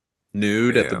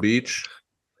 Nude at the beach?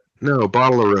 No,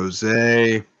 bottle of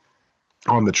rosé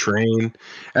on the train.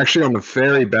 Actually, on the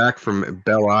ferry back from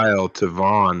Belle Isle to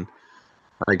Vaughan,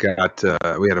 I got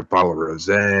we had a bottle of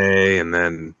rosé, and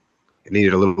then I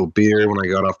needed a little beer when I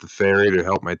got off the ferry to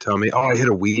help my tummy. Oh, I hit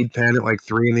a weed pen at like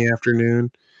 3 in the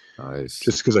afternoon. Nice.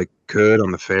 Just because I could on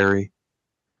the ferry.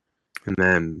 And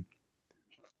then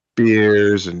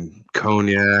beers and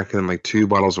cognac and like 2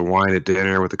 bottles of wine at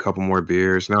dinner with a couple more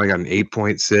beers. Now I got an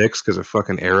 8.6 because a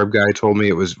fucking Arab guy told me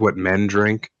it was what men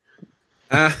drink.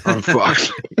 I'm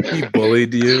fucked. He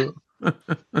bullied you?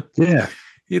 Yeah.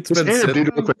 It's this been Arab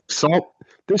dude looked like salt.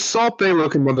 This Salt Bay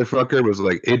looking motherfucker was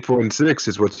like 8.6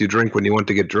 is what you drink when you want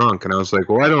to get drunk. And I was like,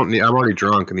 well, I don't need, I'm already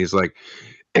drunk. And he's like,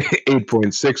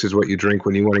 8.6 is what you drink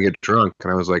when you want to get drunk.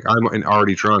 And I was like, I'm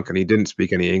already drunk. And he didn't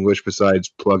speak any English besides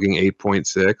plugging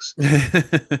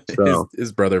 8.6. So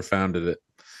his brother founded it.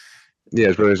 Yeah,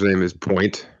 his brother's name is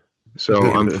Point.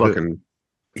 So I'm fucking.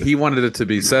 He wanted it to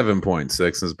be 7.6.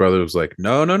 And his brother was like,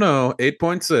 no,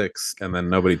 8.6. And then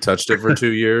nobody touched it for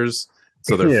 2 years.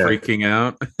 So they're freaking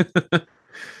out.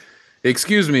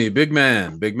 Excuse me, big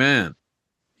man.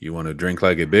 You want to drink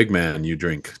like a big man, you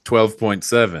drink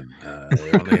 12.7.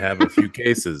 We only have a few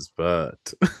cases,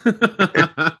 but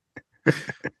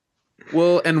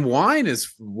well, and wine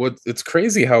is it's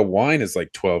crazy how wine is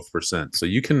like 12%. So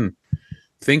you can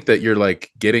think that you're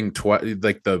like getting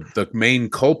like the main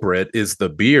culprit is the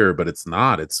beer, but it's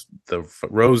not. It's the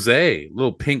rosé.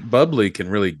 Little pink bubbly can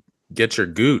really get your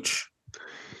gooch.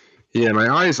 Yeah, my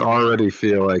eyes already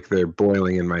feel like they're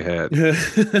boiling in my head.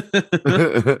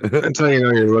 That's how you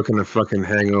know you're looking a fucking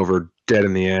hangover dead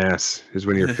in the ass, is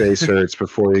when your face hurts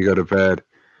before you go to bed.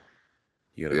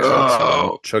 You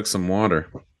gotta chug some water.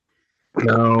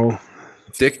 No.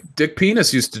 Dick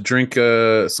Penis used to drink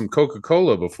some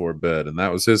Coca-Cola before bed, and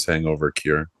that was his hangover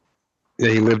cure.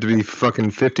 Yeah, he lived to be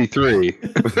fucking 53. He set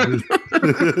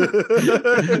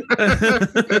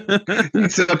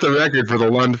the record for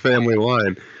the Lund family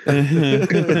line.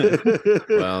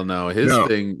 Well, no, his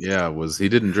thing, was he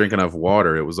didn't drink enough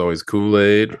water. It was always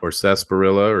Kool-Aid or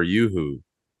sarsaparilla or Yoo-Hoo.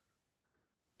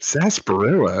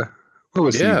 Sarsaparilla? What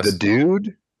was he, the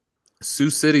dude?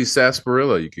 Sioux City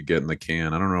sarsaparilla you could get in the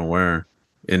can. I don't know where.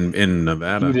 In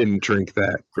Nevada. You didn't drink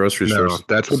that. Grocery stores.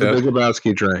 That's what the Big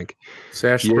Lebowski drank.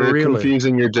 Sarsaparilla. You're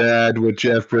confusing your dad with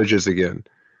Jeff Bridges again.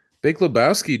 Big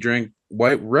Lebowski drank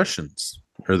White Russians.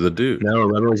 Or the dude. No,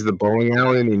 remember he's at the bowling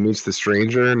alley and he meets the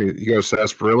stranger and he goes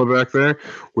sarsaparilla back there?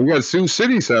 We got Sioux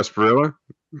City sarsaparilla.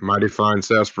 Mighty fine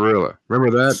sarsaparilla.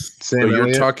 Remember that? Sam Elliott?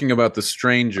 You're talking about the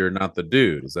stranger, not the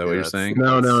dude. Is that what you're saying?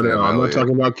 No. I'm not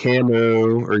talking about Camus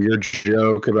or your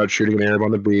joke about shooting an Arab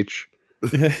on the beach.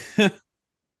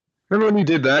 Remember when you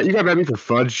did that? You got mad at me for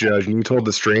Fudge Judge, and you told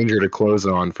the stranger to close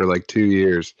on for like 2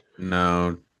 years.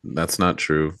 No, that's not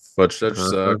true. Fudge Judge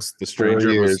sucks. The 4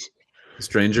 stranger years. the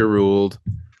stranger ruled.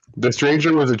 The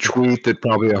stranger was a tweet that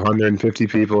probably 150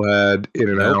 people had in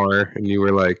an hour, and you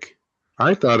were like,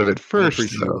 "I thought of it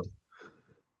first, though."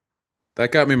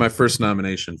 That got me my first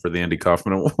nomination for the Andy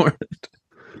Kaufman Award.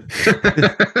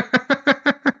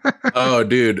 Oh,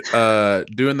 dude,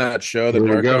 doing that show, The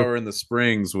Dark Hour in the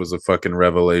Springs, was a fucking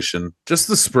revelation. Just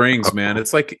the Springs, man.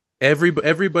 It's like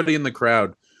everybody in the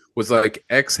crowd was like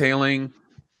exhaling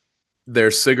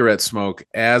their cigarette smoke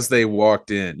as they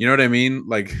walked in. You know what I mean?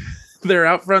 Like they're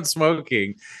out front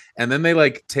smoking, and then they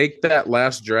like take that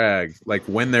last drag, like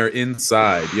when they're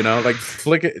inside. You know, like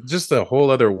flick it. Just a whole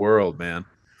other world, man.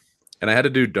 And I had to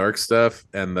do dark stuff,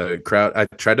 and the crowd. I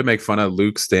tried to make fun of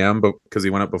Luke Stam, but because he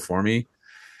went up before me.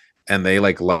 And they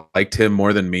like liked him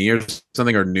more than me or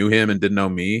something, or knew him and didn't know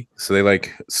me. So they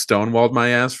like stonewalled my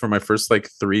ass for my first like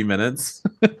 3 minutes.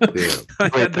 I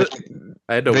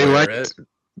had to wear it.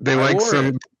 They like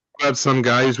some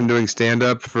guy who's been doing stand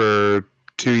up for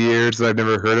 2 years that I've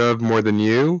never heard of more than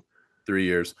you. 3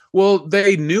 years. Well,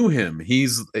 they knew him.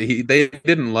 They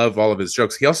didn't love all of his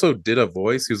jokes. He also did a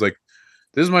voice. He was like,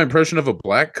 "This is my impression of a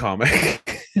black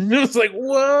comic." And it was like,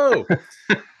 whoa.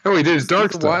 Oh, he did his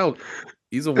dark stuff. Wild.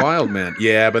 He's a wild man.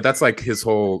 Yeah, but that's like that's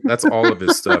all of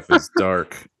his stuff is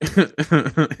dark.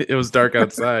 It was dark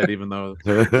outside, even though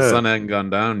the sun hadn't gone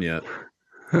down yet.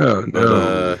 Oh, no.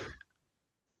 But,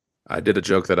 I did a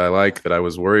joke that I like that I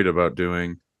was worried about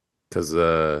doing because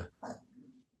there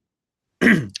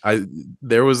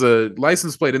was a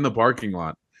license plate in the parking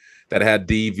lot that had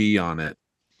DV on it.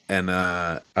 And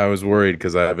I was worried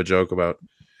because I have a joke about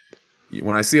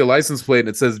when I see a license plate and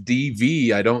it says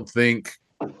DV, I don't think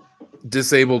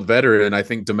disabled veteran, I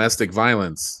think domestic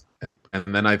violence,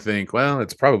 and then I think, well,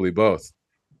 it's probably both.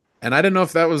 And I didn't know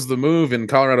if that was the move in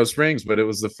Colorado Springs, but it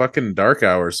was the fucking dark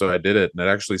hour, so I did it, and it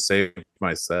actually saved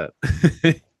my set.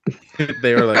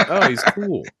 They were like, "Oh, he's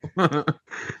cool."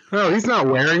 No, he's not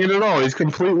wearing it at all. He's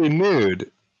completely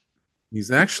nude. He's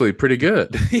actually pretty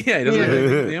good. Yeah, he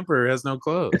doesn't. The Emperor has no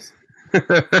clothes.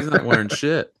 He's not wearing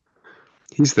shit.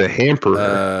 He's the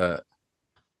hamperer.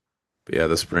 But yeah,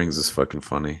 the Springs is fucking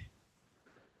funny.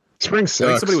 Springs sucks. I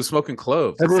think somebody was smoking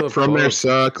cloves. Everyone from there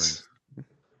sucks.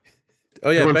 Oh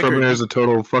yeah, everyone Becker, from there is a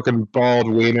total fucking bald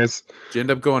weenus. Did you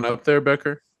end up going up there,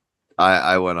 Becker?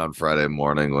 I went on Friday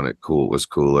morning when it was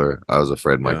cooler. I was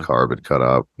afraid my car would cut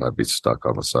out and I'd be stuck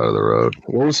on the side of the road.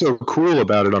 What was so cool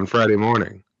about it on Friday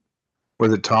morning?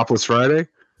 Was it Topless Friday?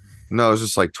 No, it was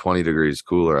just like 20 degrees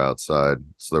cooler outside,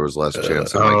 so there was less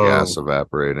chance of my gas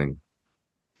evaporating.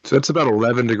 So it's about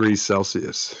 11 degrees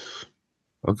Celsius.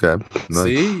 Okay. Nice.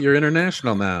 See, you're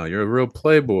international now. You're a real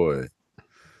playboy.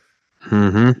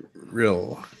 Mm-hmm.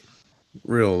 Real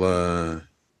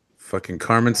fucking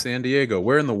Carmen Sandiego.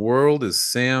 Where in the world is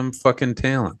Sam fucking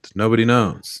Talent? Nobody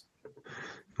knows.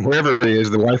 Wherever he is,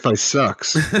 the Wi-Fi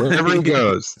sucks. Wherever he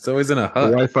goes, it's always in a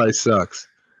hut. The Wi-Fi sucks.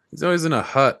 He's always in a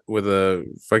hut with a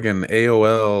fucking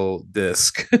AOL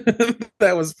disc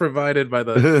that was provided by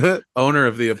the owner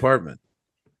of the apartment.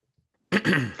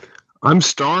 I'm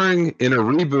starring in a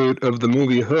reboot of the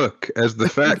movie Hook as the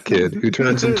fat kid who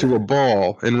turns into a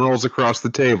ball and rolls across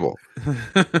the table.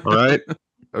 All right?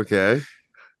 Okay.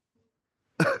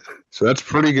 So that's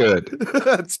pretty good.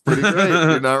 That's pretty great.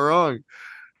 You're not wrong.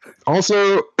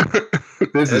 Also,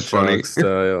 this is funny.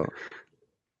 Style.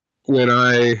 When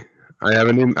I have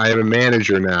a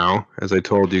manager now, as I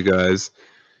told you guys,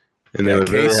 and they were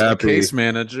very happy. Case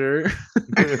manager.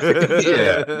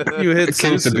 Yeah, you hit a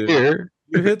case of beer.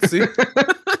 You hit Susu.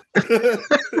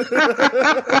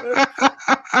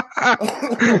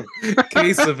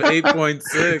 Case of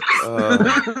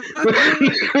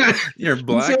 8.6. You're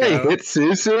blackout. Hit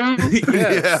Susu.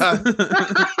 Yes.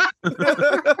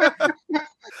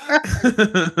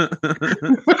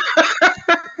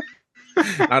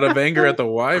 Yeah. Out of anger at the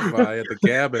Wi-Fi at the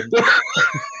cabin.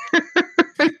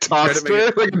 Tossed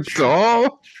her like a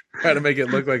doll. Try to make it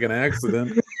look like an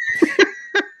accident.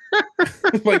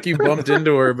 Like you bumped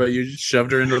into her, but you just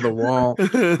shoved her into the wall.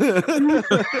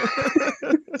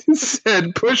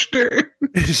 Said pushed her.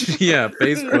 Yeah,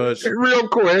 face push. Real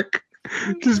quick.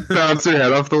 Just bounce her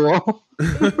head off the wall.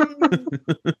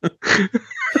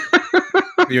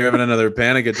 You're having another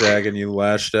panic attack and you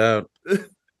lashed out.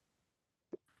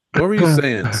 What were you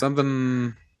saying?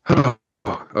 Something. Oh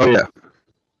yeah.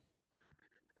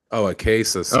 Oh, a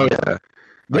case of something. Oh yeah.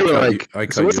 They were like,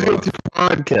 so what's the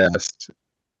podcast?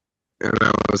 And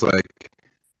I was like,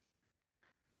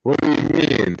 what do you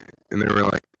mean? And they were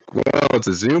like, well, it's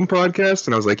a Zoom podcast.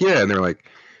 And I was like, yeah. And they're like,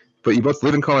 but you both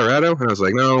live in Colorado? And I was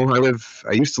like, no,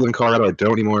 I used to live in Colorado. I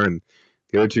don't anymore. And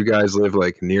the other two guys live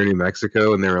like near New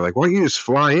Mexico. And they were like, why don't you just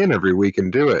fly in every week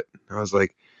and do it? I was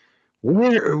like,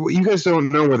 where? You guys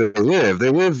don't know where they live. They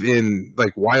live in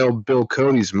like Wild Bill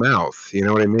Cody's mouth. You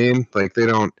know what I mean? Like they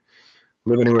don't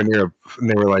live anywhere near. And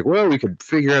they were like, well, we could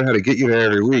figure out how to get you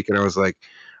there every week. And I was like,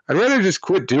 I'd rather just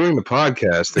quit doing the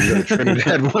podcast than go to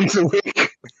Trinidad once a week.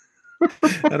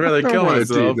 I'd rather kill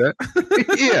myself.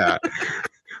 Yeah.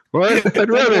 Well, I'd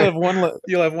rather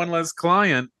you'll have one less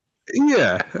client.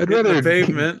 Yeah, I'd rather the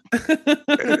pavement.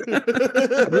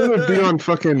 I'd rather be on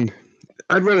fucking.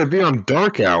 I'd rather be on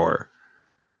Dark Hour.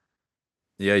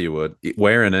 Yeah, you would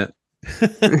wearing it.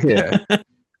 Yeah.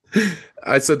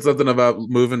 I said something about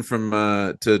moving from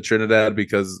to Trinidad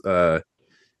because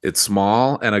it's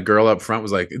small, and a girl up front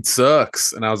was like, "It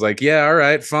sucks," and I was like, "Yeah, all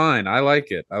right, fine. I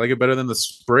like it. I like it better than the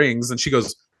Springs." And she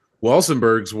goes,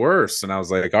 "Walsenburg's worse," and I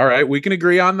was like, "All right, we can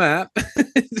agree on that."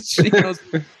 She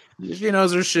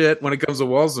knows her shit when it comes to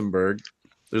Walsenburg.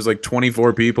 There's like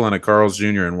 24 people and a Carl's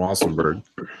Jr. in Walsenburg.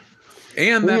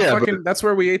 And that's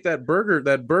where we ate that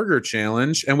burger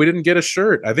challenge, and we didn't get a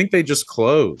shirt. I think they just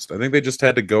closed. I think they just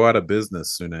had to go out of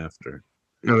business soon after.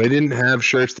 No, they didn't have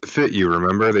shirts that fit you,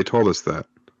 remember? They told us that.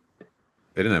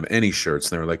 They didn't have any shirts.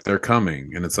 They were like, they're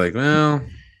coming. And it's like, well,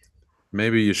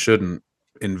 maybe you shouldn't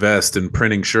invest in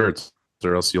printing shirts,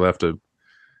 or else you'll have to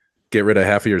get rid of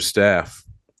half of your staff.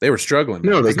 They were struggling.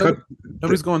 No,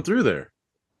 nobody's going through there.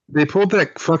 They pulled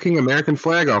that fucking American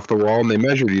flag off the wall and they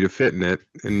measured you to fit in it,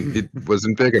 and it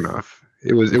wasn't big enough.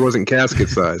 It wasn't casket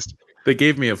sized. They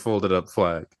gave me a folded up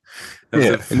flag.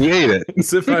 And you ate it.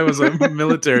 As if I was a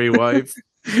military wife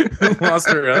who lost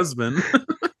her husband.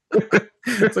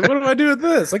 It's like, what do I do with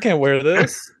this? I can't wear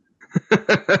this.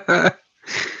 What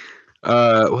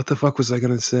the fuck was I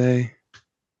gonna say?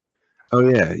 Oh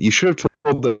yeah, you should have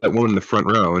told that woman in the front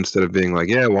row instead of being like,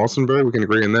 "Yeah, Walsenburg, we can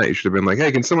agree on that." You should have been like,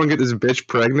 "Hey, can someone get this bitch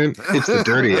pregnant? It's the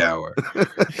dirty hour."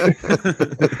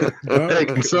 Hey,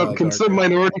 can some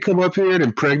minority come up here and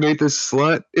impregnate this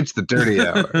slut? It's the dirty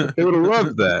hour. They would have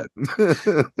loved that.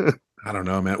 I don't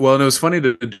know, man. Well, and it was funny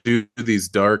to do these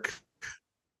dark,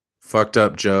 fucked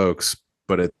up jokes,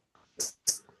 but it's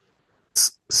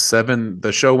 7.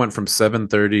 The show went from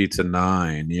 7:30 to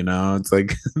 9. You know, it's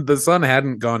like the sun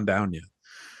hadn't gone down yet,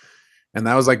 and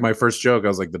that was like my first joke. I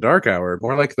was like, the dark hour,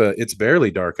 more like the it's barely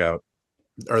dark out,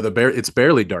 or it's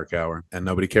barely dark hour, and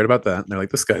nobody cared about that. And they're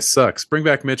like, this guy sucks. Bring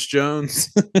back Mitch Jones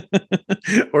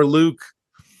or Luke.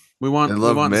 We want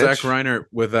Zach Reiner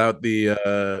without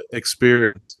the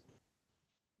experience.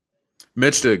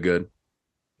 Mitch did good.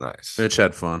 Nice. Mitch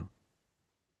had fun.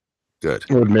 Good.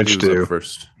 What would Mitch do?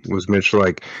 First. Was Mitch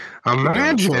like,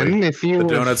 imagine if you the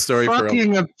were donut story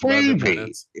fucking for a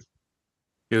baby?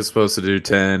 He was supposed to do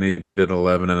 10. He did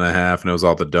 11 and a half, and it was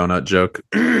all the donut joke.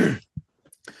 No,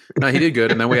 he did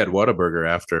good. And then we had Whataburger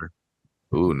after.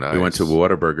 Ooh, nice. We went to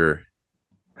Whataburger.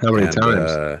 How many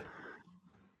times?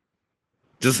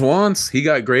 Just once. He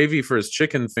got gravy for his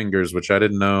chicken fingers, which I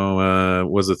didn't know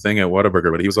was a thing at Whataburger,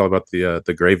 but he was all about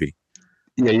the gravy.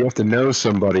 Yeah, you have to know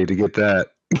somebody to get that.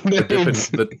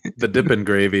 The dippin'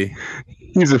 gravy.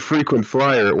 He's a frequent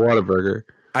flyer at Whataburger.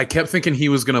 I kept thinking he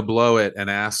was gonna blow it and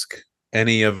ask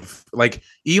any of like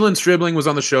Elon Stribling was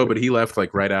on the show, but he left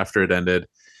like right after it ended.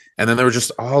 And then there were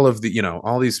just all of the,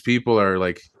 all these people are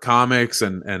like comics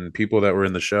and people that were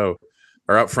in the show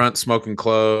are out front smoking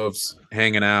cloves,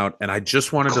 hanging out, and I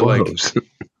just wanted to like,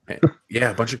 a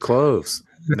bunch of cloves.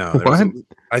 No,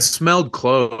 I smelled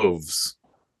cloves.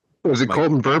 Was it like,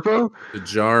 Colton Burpo? To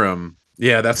jar him.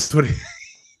 Yeah, that's what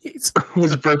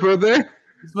was Burpo there?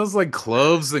 It smells like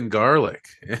cloves and garlic.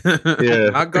 Yeah.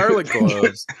 Not garlic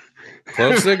cloves.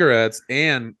 Clove cigarettes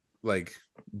and like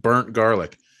burnt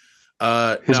garlic.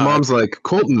 His mom's like,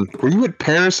 Colton, were you at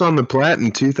Paris on the Platte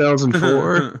in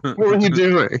 2004? What were you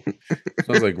doing?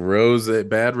 Smells like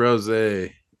bad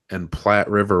rosé and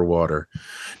Platte River water.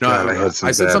 No, God,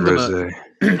 I said something.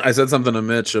 I said something to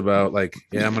Mitch about like,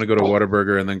 yeah, I'm gonna go to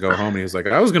Whataburger and then go home. And he was like,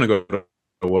 I was gonna go to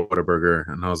Whataburger,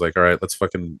 and I was like, all right, let's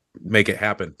fucking make it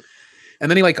happen. And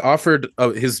then he like offered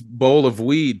his bowl of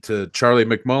weed to Charlie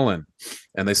McMullen,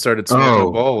 and they started smoking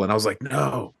a bowl. And I was like,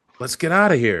 no, let's get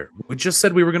out of here. We just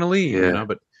said we were gonna leave,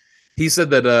 But he said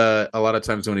that a lot of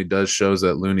times when he does shows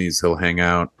at Looney's, he'll hang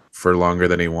out for longer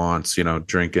than he wants,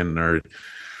 drinking or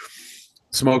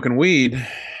smoking weed.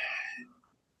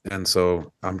 And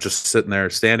so I'm just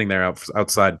standing there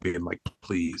outside being like,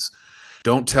 please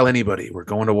don't tell anybody we're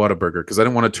going to Whataburger, because I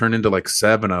didn't want to turn into like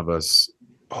 7 of us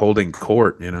holding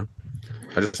court,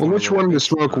 Mitch wanted to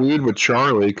smoke weed with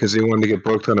Charlie because he wanted to get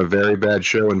booked on a very bad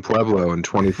show in Pueblo in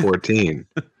 2014.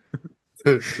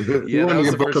 You wanted to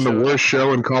get booked on the worst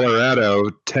show in Colorado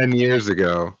 10 years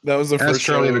ago. That was the Ask first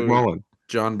Charlie show McMullen.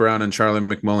 John Brown and Charlie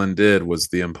McMullen did was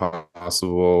the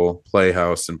Impossible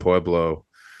Playhouse in Pueblo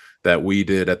that we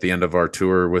did at the end of our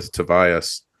tour with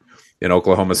Tobias in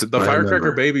Oklahoma. So the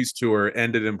Firecracker Babies tour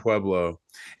ended in Pueblo.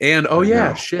 And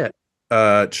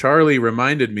Charlie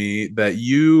reminded me that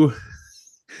you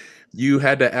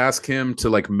had to ask him to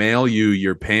like mail you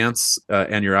your pants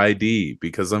and your ID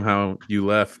because somehow you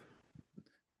left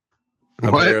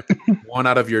one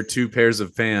out of your 2 pairs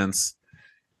of pants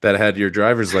that had your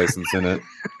driver's license in it.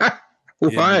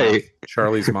 Why? In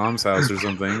Charlie's mom's house or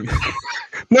something.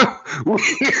 No,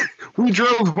 we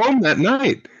drove home that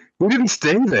night. We didn't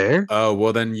stay there. Oh,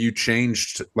 well then you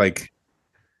changed like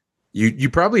you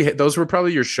probably those were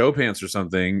probably your show pants or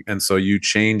something, and so you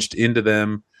changed into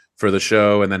them for the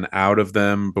show and then out of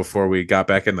them before we got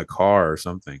back in the car or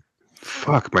something.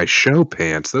 Fuck, my show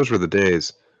pants. Those were the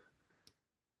days.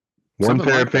 One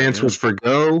pair of pants was for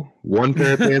go, one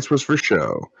pair of pants was for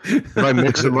show. If I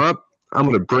mix them up, I'm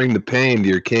going to bring the pain to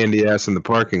your candy ass in the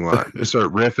parking lot. Just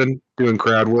start riffing, doing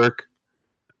crowd work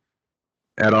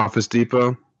at Office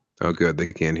Depot. Oh, good. They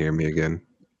can't hear me again.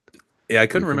 Yeah, I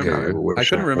couldn't remember. I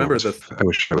couldn't remember I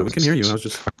wish I was. We can hear you. I was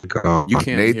just. Gone. You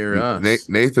can't hear us.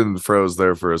 Nathan froze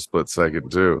there for a split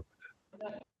second too.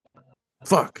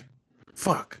 Fuck.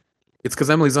 It's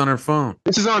because Emily's on her phone.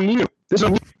 This is on you. This is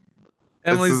on you.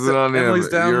 Emily's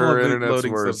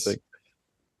downloading something.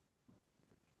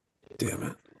 Damn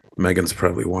it. Megan's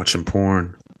probably watching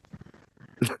porn.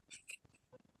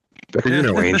 You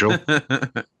know, Angel.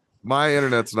 My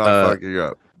internet's not fucking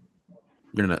up.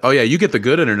 Internet. Oh yeah, you get the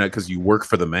good internet because you work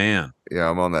for the man. Yeah,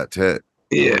 I'm on that tit.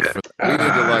 Yeah. We need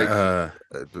to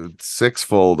like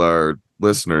sixfold our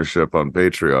listenership on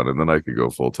Patreon, and then I could go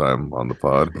full time on the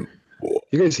pod.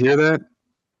 You guys hear that?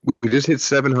 We just hit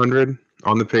 700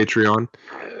 on the Patreon.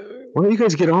 Why don't you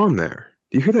guys get on there?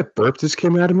 Do you hear that burp just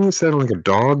came out of me? It sounded like a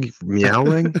dog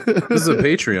meowing. This is a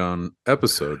Patreon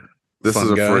episode. This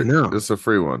is a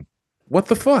free one. What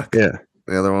the fuck? Yeah.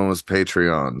 The other one was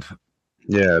Patreon.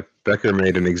 Yeah, Becker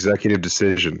made an executive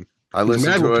decision. I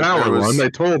listened to it. I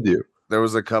told you. There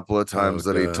was a couple of times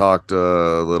that he talked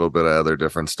a little bit of other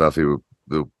different stuff he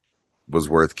was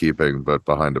worth keeping, but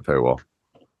behind a paywall.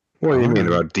 What do you mean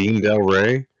about Dean Del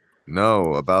Rey?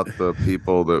 No, about the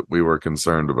people that we were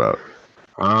concerned about.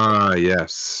 Ah,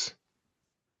 yes.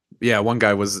 Yeah, one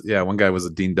guy was a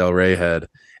Dean Del Rey head.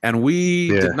 And we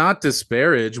did not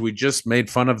disparage. We just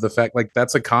made fun of the fact, like,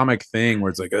 that's a comic thing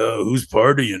where it's like, oh, who's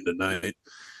partying tonight?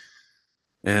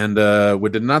 And we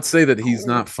did not say that he's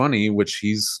not funny, which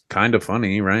he's kind of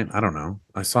funny, right? I don't know.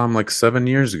 I saw him like 7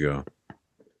 years ago.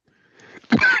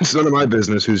 It's none of my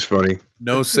business who's funny.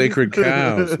 No sacred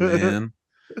cows, man.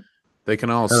 They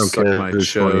can all suck my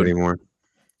show anymore.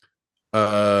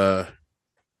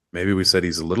 Maybe we said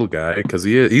he's a little guy because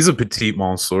he's a petite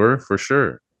monsieur for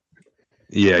sure.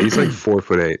 Yeah, he's like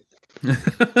 4'8".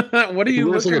 What are you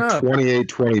looking like up? A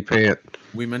 28-20 pant.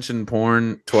 We mentioned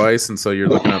porn twice, and so you're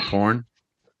looking up porn.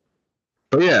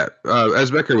 Oh yeah,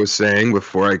 as Becker was saying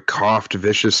before, I coughed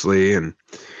viciously and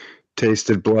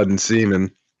tasted blood and semen.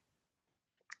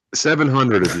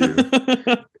 700 of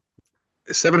you,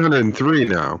 703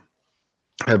 now,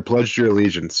 have pledged your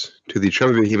allegiance to the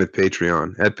Chubby Behemoth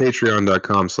Patreon at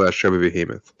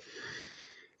patreon.com/chubbybehemoth.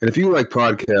 And if you like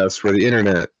podcasts where the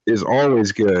internet is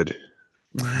always good,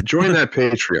 join that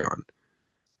Patreon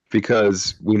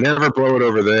because we never blow it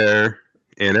over there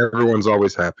and everyone's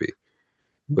always happy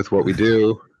with what we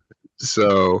do.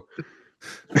 So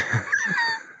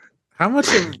how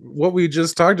much of what we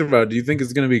just talked about do you think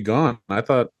is going to be gone? I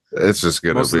thought it's just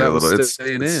going to be a little. It's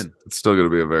still going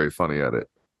to be a very funny edit.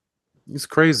 It's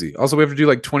crazy. Also, we have to do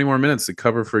like 20 more minutes to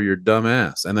cover for your dumb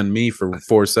ass, and then me for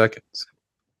 4 seconds.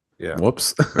 Yeah.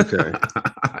 Whoops. Okay.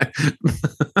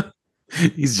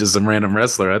 He's just some random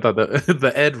wrestler. I thought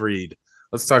the Ed Reed.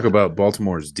 Let's talk about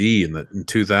Baltimore's D in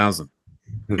 2000.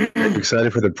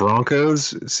 Excited for the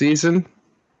Broncos season?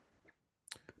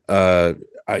 Yeah.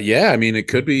 I mean, it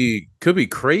could be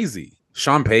crazy.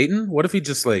 Sean Payton. What if he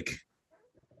just like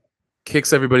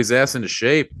kicks everybody's ass into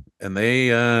shape and they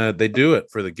do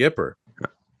it for the Gipper?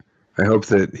 I hope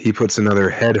that he puts another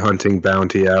headhunting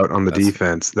bounty out on the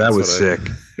defense. That was sick.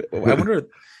 I wonder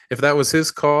if that was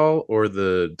his call or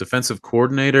the defensive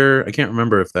coordinator. I can't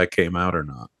remember if that came out or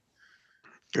not.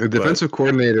 The defensive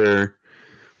coordinator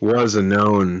was a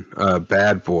known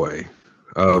bad boy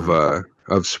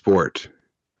of sport.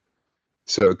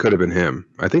 So it could have been him.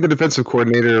 I think the defensive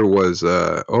coordinator was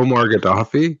Omar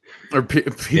Gaddafi. Or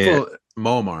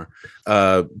Momar.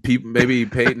 Maybe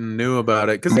Peyton knew about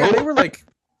it because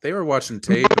they were watching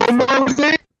tape.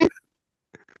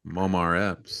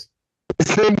 Muammar Epps.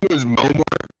 His name was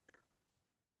Muammar.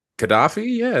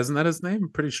 Gaddafi? Yeah, isn't that his name? I'm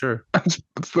pretty sure. I'm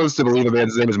supposed to believe a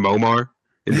man's name is Momar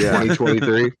in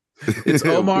 2023. It's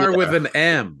Omar with an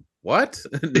M. What?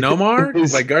 Nomar?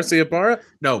 His- Like Garcia Parra?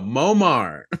 No,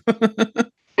 Momar.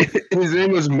 His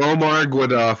name was Muammar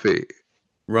Gaddafi.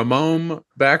 Ramon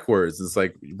backwards. It's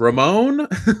like Ramon?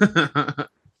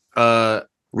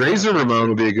 Razor Ramon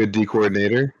would be a good D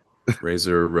coordinator.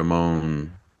 Razor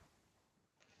Ramon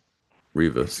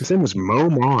Rivas. His name was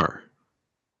Momar.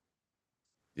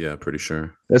 Yeah, pretty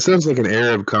sure. That sounds like an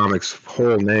Arab comic's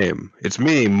whole name. It's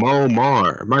me,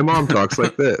 Momar. My mom talks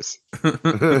like this. Who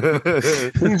out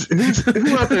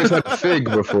there has had fig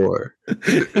before?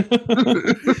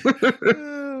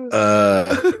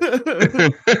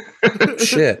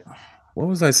 Shit. What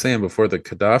was I saying before the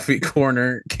Gaddafi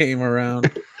corner came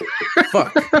around?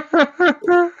 Fuck.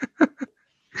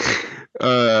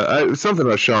 Something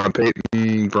about Sean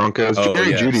Payton, Broncos. Oh,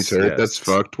 Jerry yes, Judy's hurt. yes. That's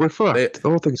fucked. We're fucked. The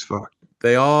whole thing's fucked.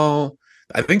 I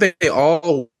think they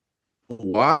all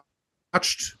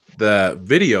watched the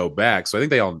video back, so I think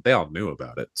they all knew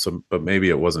about it. So, but maybe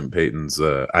it wasn't Peyton's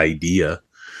idea.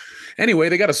 Anyway,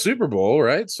 they got a Super Bowl,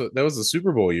 right? So that was the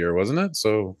Super Bowl year, wasn't it?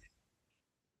 So,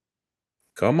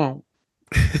 come on.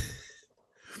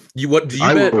 You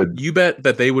bet? You bet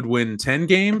that they would win 10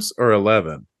 games or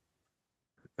 11?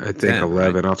 I think 10,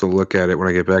 11. Right? I'll have to look at it when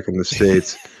I get back in the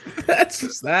States.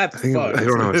 That's I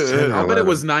don't know. It's 10 I bet it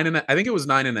was 9.5. I think it was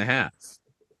 9.5.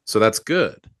 So that's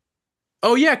good.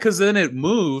 Oh yeah, because then it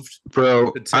moved,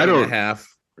 bro. To 10.5.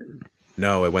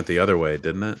 No, it went the other way,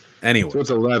 didn't it? Anyway, so it's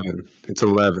 11. It's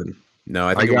 11. No,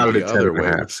 I think I got it at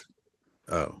 10.5.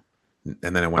 Oh,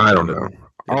 and then it went. I don't know.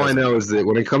 All I know is that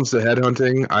when it comes to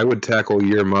headhunting, I would tackle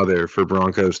your mother for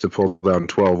Broncos to pull down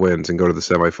 12 wins and go to the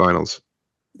semifinals.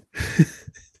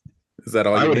 Is that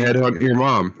all? I would headhunt your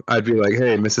mom. I'd be like,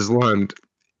 "Hey, Mrs. Lund,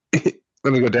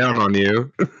 let me go down on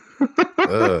you."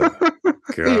 God.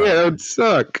 Yeah, it would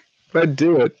suck. I'd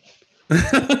do it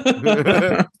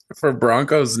for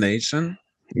Broncos Nation.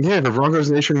 Yeah, for Broncos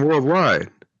Nation worldwide.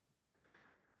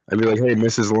 I'd be like, "Hey,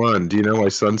 Mrs. Lund, do you know why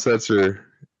sunsets are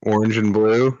orange and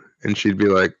blue?" And she'd be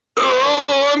like, "Oh,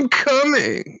 I'm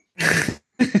coming."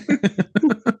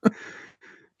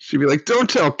 She'd be like, "Don't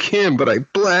tell Kim, but I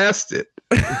blasted."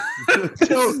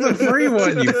 Tell the free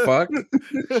one, you fuck.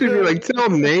 She'd be like, "Tell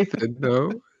Nathan,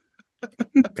 no."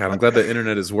 God, I'm glad the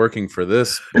internet is working for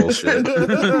this bullshit.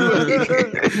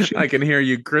 I can hear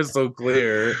you crystal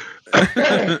clear.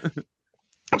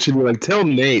 She'd be like, "Tell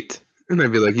Nate," and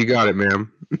I'd be like, "You got it,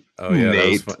 ma'am." Oh yeah,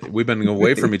 Nate. That was fun. We've been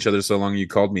away from each other so long. You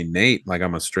called me Nate, like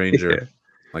I'm a stranger, Yeah.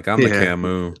 like I'm the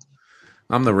Camus.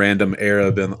 I'm the random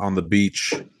Arab on the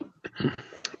beach.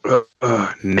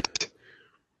 Nate.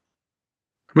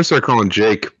 I'm gonna start calling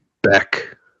Jake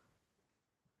Beck.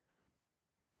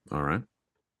 All right.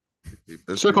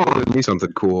 Start calling me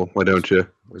something cool. Why don't you?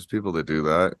 There's people that do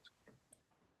that.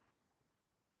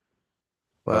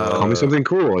 Call me something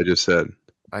cool. I just said.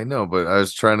 I know, but I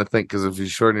was trying to think because if you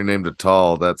shorten your name to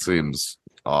Tall, that seems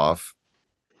off.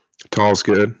 Tall's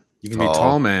good. You can be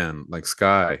Tall Man, like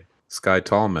Sky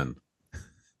Tallman.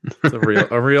 It's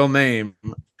a real name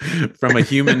from a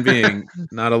human being,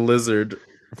 not a lizard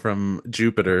from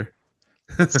Jupiter.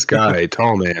 Sky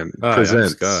Tallman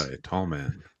presents Sky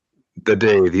Tallman. The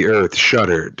Day the Earth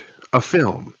Shuddered, a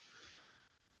film.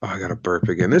 Oh, I got a burp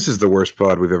again. This is the worst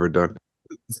pod we've ever done.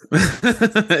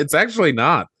 It's actually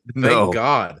not. No. Thank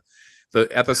God.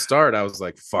 At the start, I was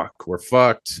like, "Fuck, we're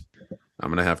fucked." I'm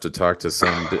gonna have to talk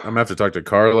to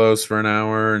Carlos for an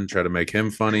hour and try to make him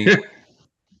funny.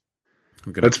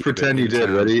 Let's pretend you did.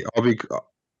 Ready?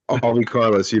 I'll be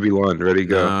Carlos. You be Lund. Ready?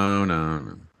 Go.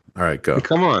 No. All right, go. Hey,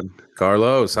 come on,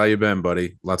 Carlos. How you been,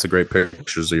 buddy? Lots of great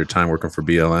pictures of your time working for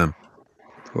BLM.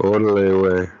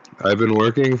 Way. I've been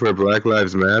working for Black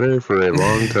Lives Matter for a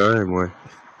long time. Way.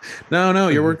 No,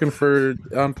 you're working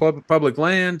on public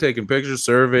land, taking pictures,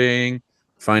 surveying,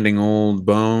 finding old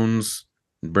bones,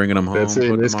 bringing them home. That's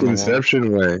a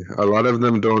misconception, Way. A lot of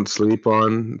them don't sleep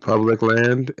on public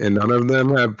land, and none of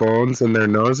them have bones in their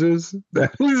noses.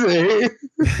 That is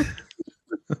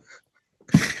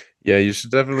Yeah, you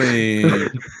should definitely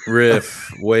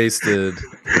riff Wasted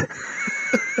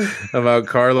about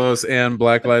Carlos and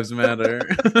Black Lives Matter.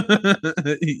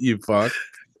 You fuck.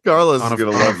 Carlos on is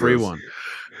gonna love love a free this. one.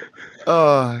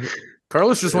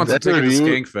 Carlos just wants to take it to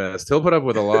Skank Fest. He'll put up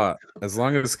with a lot as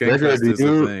long as Skank Fest is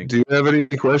a thing. Do you have any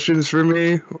questions for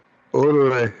me?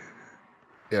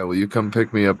 Yeah, will you come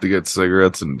pick me up to get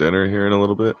cigarettes and dinner here in a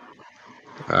little bit?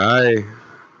 Aye.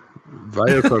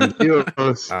 Vaya con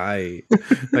Dios. Aye.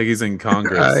 Like he's in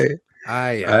Congress. Aye.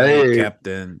 Aye,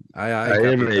 Captain. Aye, I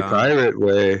am a Capitan. pirate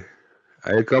way.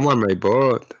 I come on my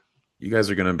boat. You guys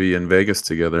are gonna be in Vegas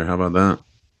together. How about that?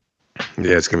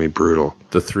 Yeah, it's gonna be brutal.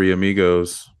 The three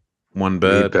amigos, one Me,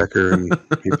 bed. Becker, and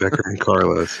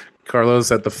Carlos.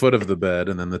 Carlos at the foot of the bed,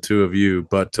 and then the two of you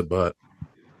butt to butt.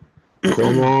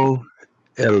 Como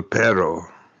el perro.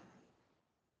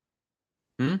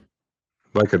 Hmm?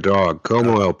 Like a dog.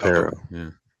 Como el perro.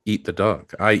 Yeah. Eat the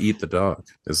dog. I eat the dog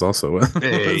is also that's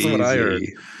what I heard.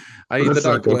 Easy. I eat the Let's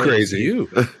not dog. go Well, it's crazy. You.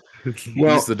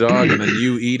 Well, He's the dog, and then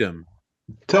you eat him.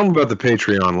 tell them about the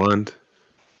Patreon, Lund.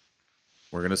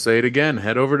 We're gonna say it again.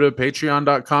 Head over to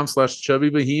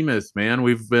patreon.com/chubbybehemoth, man.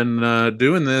 We've been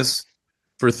doing this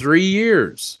for 3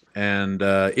 years. And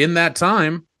in that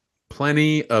time,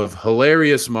 plenty of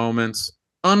hilarious moments,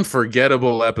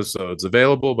 unforgettable episodes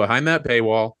available behind that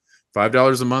paywall.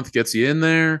 $5 a month gets you in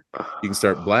there. You can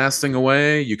start blasting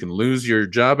away. You can lose your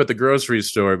job at the grocery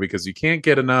store because you can't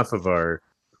get enough of our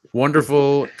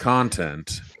wonderful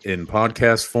content in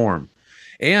podcast form.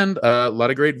 And a lot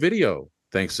of great video,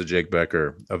 thanks to Jake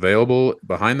Becker, available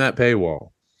behind that paywall.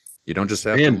 You don't just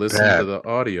have to listen to the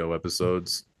audio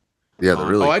episodes. Yeah, the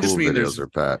really I cool just mean videos are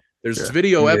Pat. There's Yeah.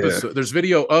 video episode. There's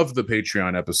video of the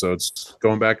Patreon episodes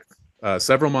going back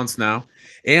several months now.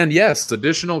 And yes,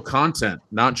 additional content,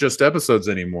 not just episodes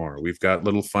anymore. We've got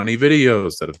little funny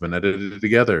videos that have been edited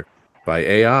together by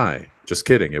AI. Just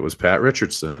kidding. It was Pat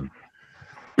Richardson,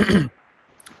 who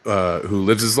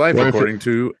lives his life according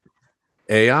to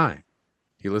AI.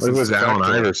 He listens was to Allen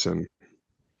Factoid. Iverson.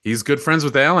 He's good friends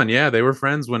with Allen. Yeah, they were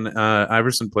friends when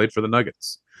Iverson played for the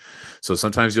Nuggets. So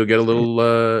sometimes you'll get a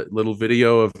little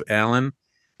video of Allen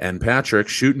and Patrick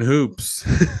shooting hoops.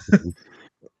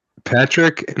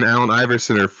 Patrick and Allen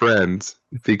Iverson are friends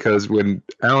because when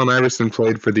Allen Iverson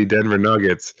played for the Denver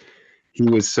Nuggets, he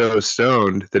was so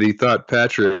stoned that he thought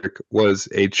Patrick was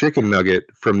a chicken nugget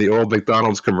from the old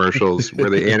McDonald's commercials where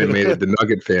they animated the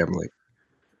Nugget family.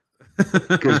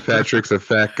 Because Patrick's a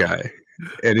fat guy,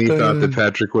 and he thought that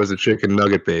Patrick was a chicken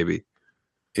nugget baby.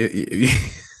 Yeah,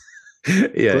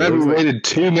 we waited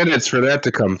 2 minutes for that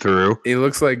to come through. It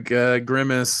looks like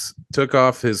Grimace took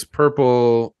off his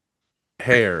purple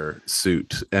hair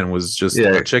suit and was just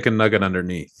a chicken nugget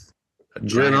underneath.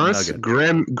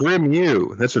 Grim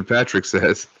you. That's what Patrick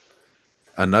says.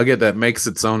 A nugget that makes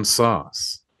its own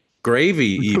sauce.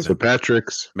 Gravy, even. So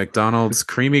Patrick's McDonald's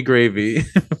creamy gravy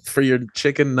for your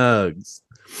chicken nugs.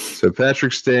 So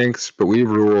Patrick stinks, but we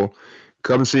rule.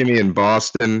 Come see me in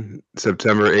Boston,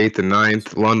 September 8th and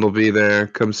 9th. Lund will be there.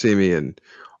 Come see me in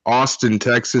Austin,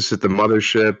 Texas at the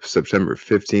Mothership, September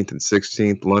 15th and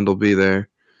 16th. Lund will be there.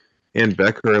 And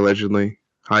Becker, allegedly.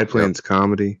 High Plains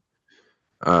Comedy.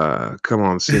 Come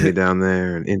on, see me down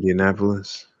there in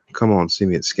Indianapolis. Come on, see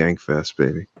me at Skankfest,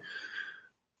 baby.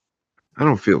 I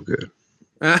don't feel good.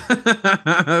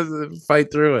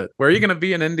 Fight through it. Where are you going to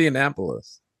be in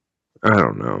Indianapolis? I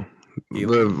don't know. The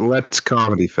Let's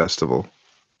Comedy Festival.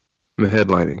 I'm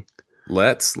headlining.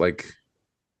 Let's, like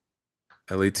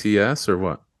LETS or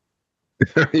what?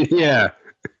 Yeah.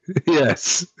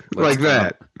 Yes. Like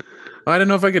that. I don't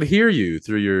know if I could hear you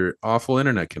through your awful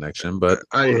internet connection, but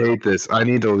I hate this. I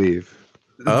need to leave.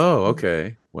 Oh,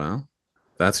 okay. Well,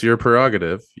 that's your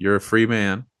prerogative. You're a free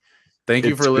man. Thank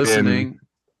you for listening.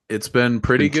 It's been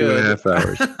pretty good. 2.5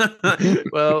 hours.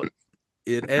 Well,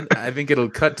 I think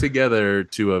it'll cut together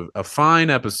to a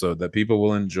fine episode that people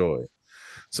will enjoy.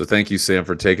 So thank you, Sam,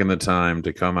 for taking the time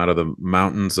to come out of the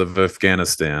mountains of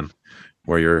Afghanistan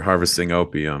where you're harvesting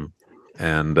opium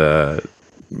and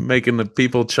making the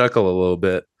people chuckle a little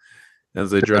bit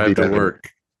as they drive to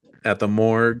work at the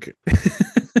morgue.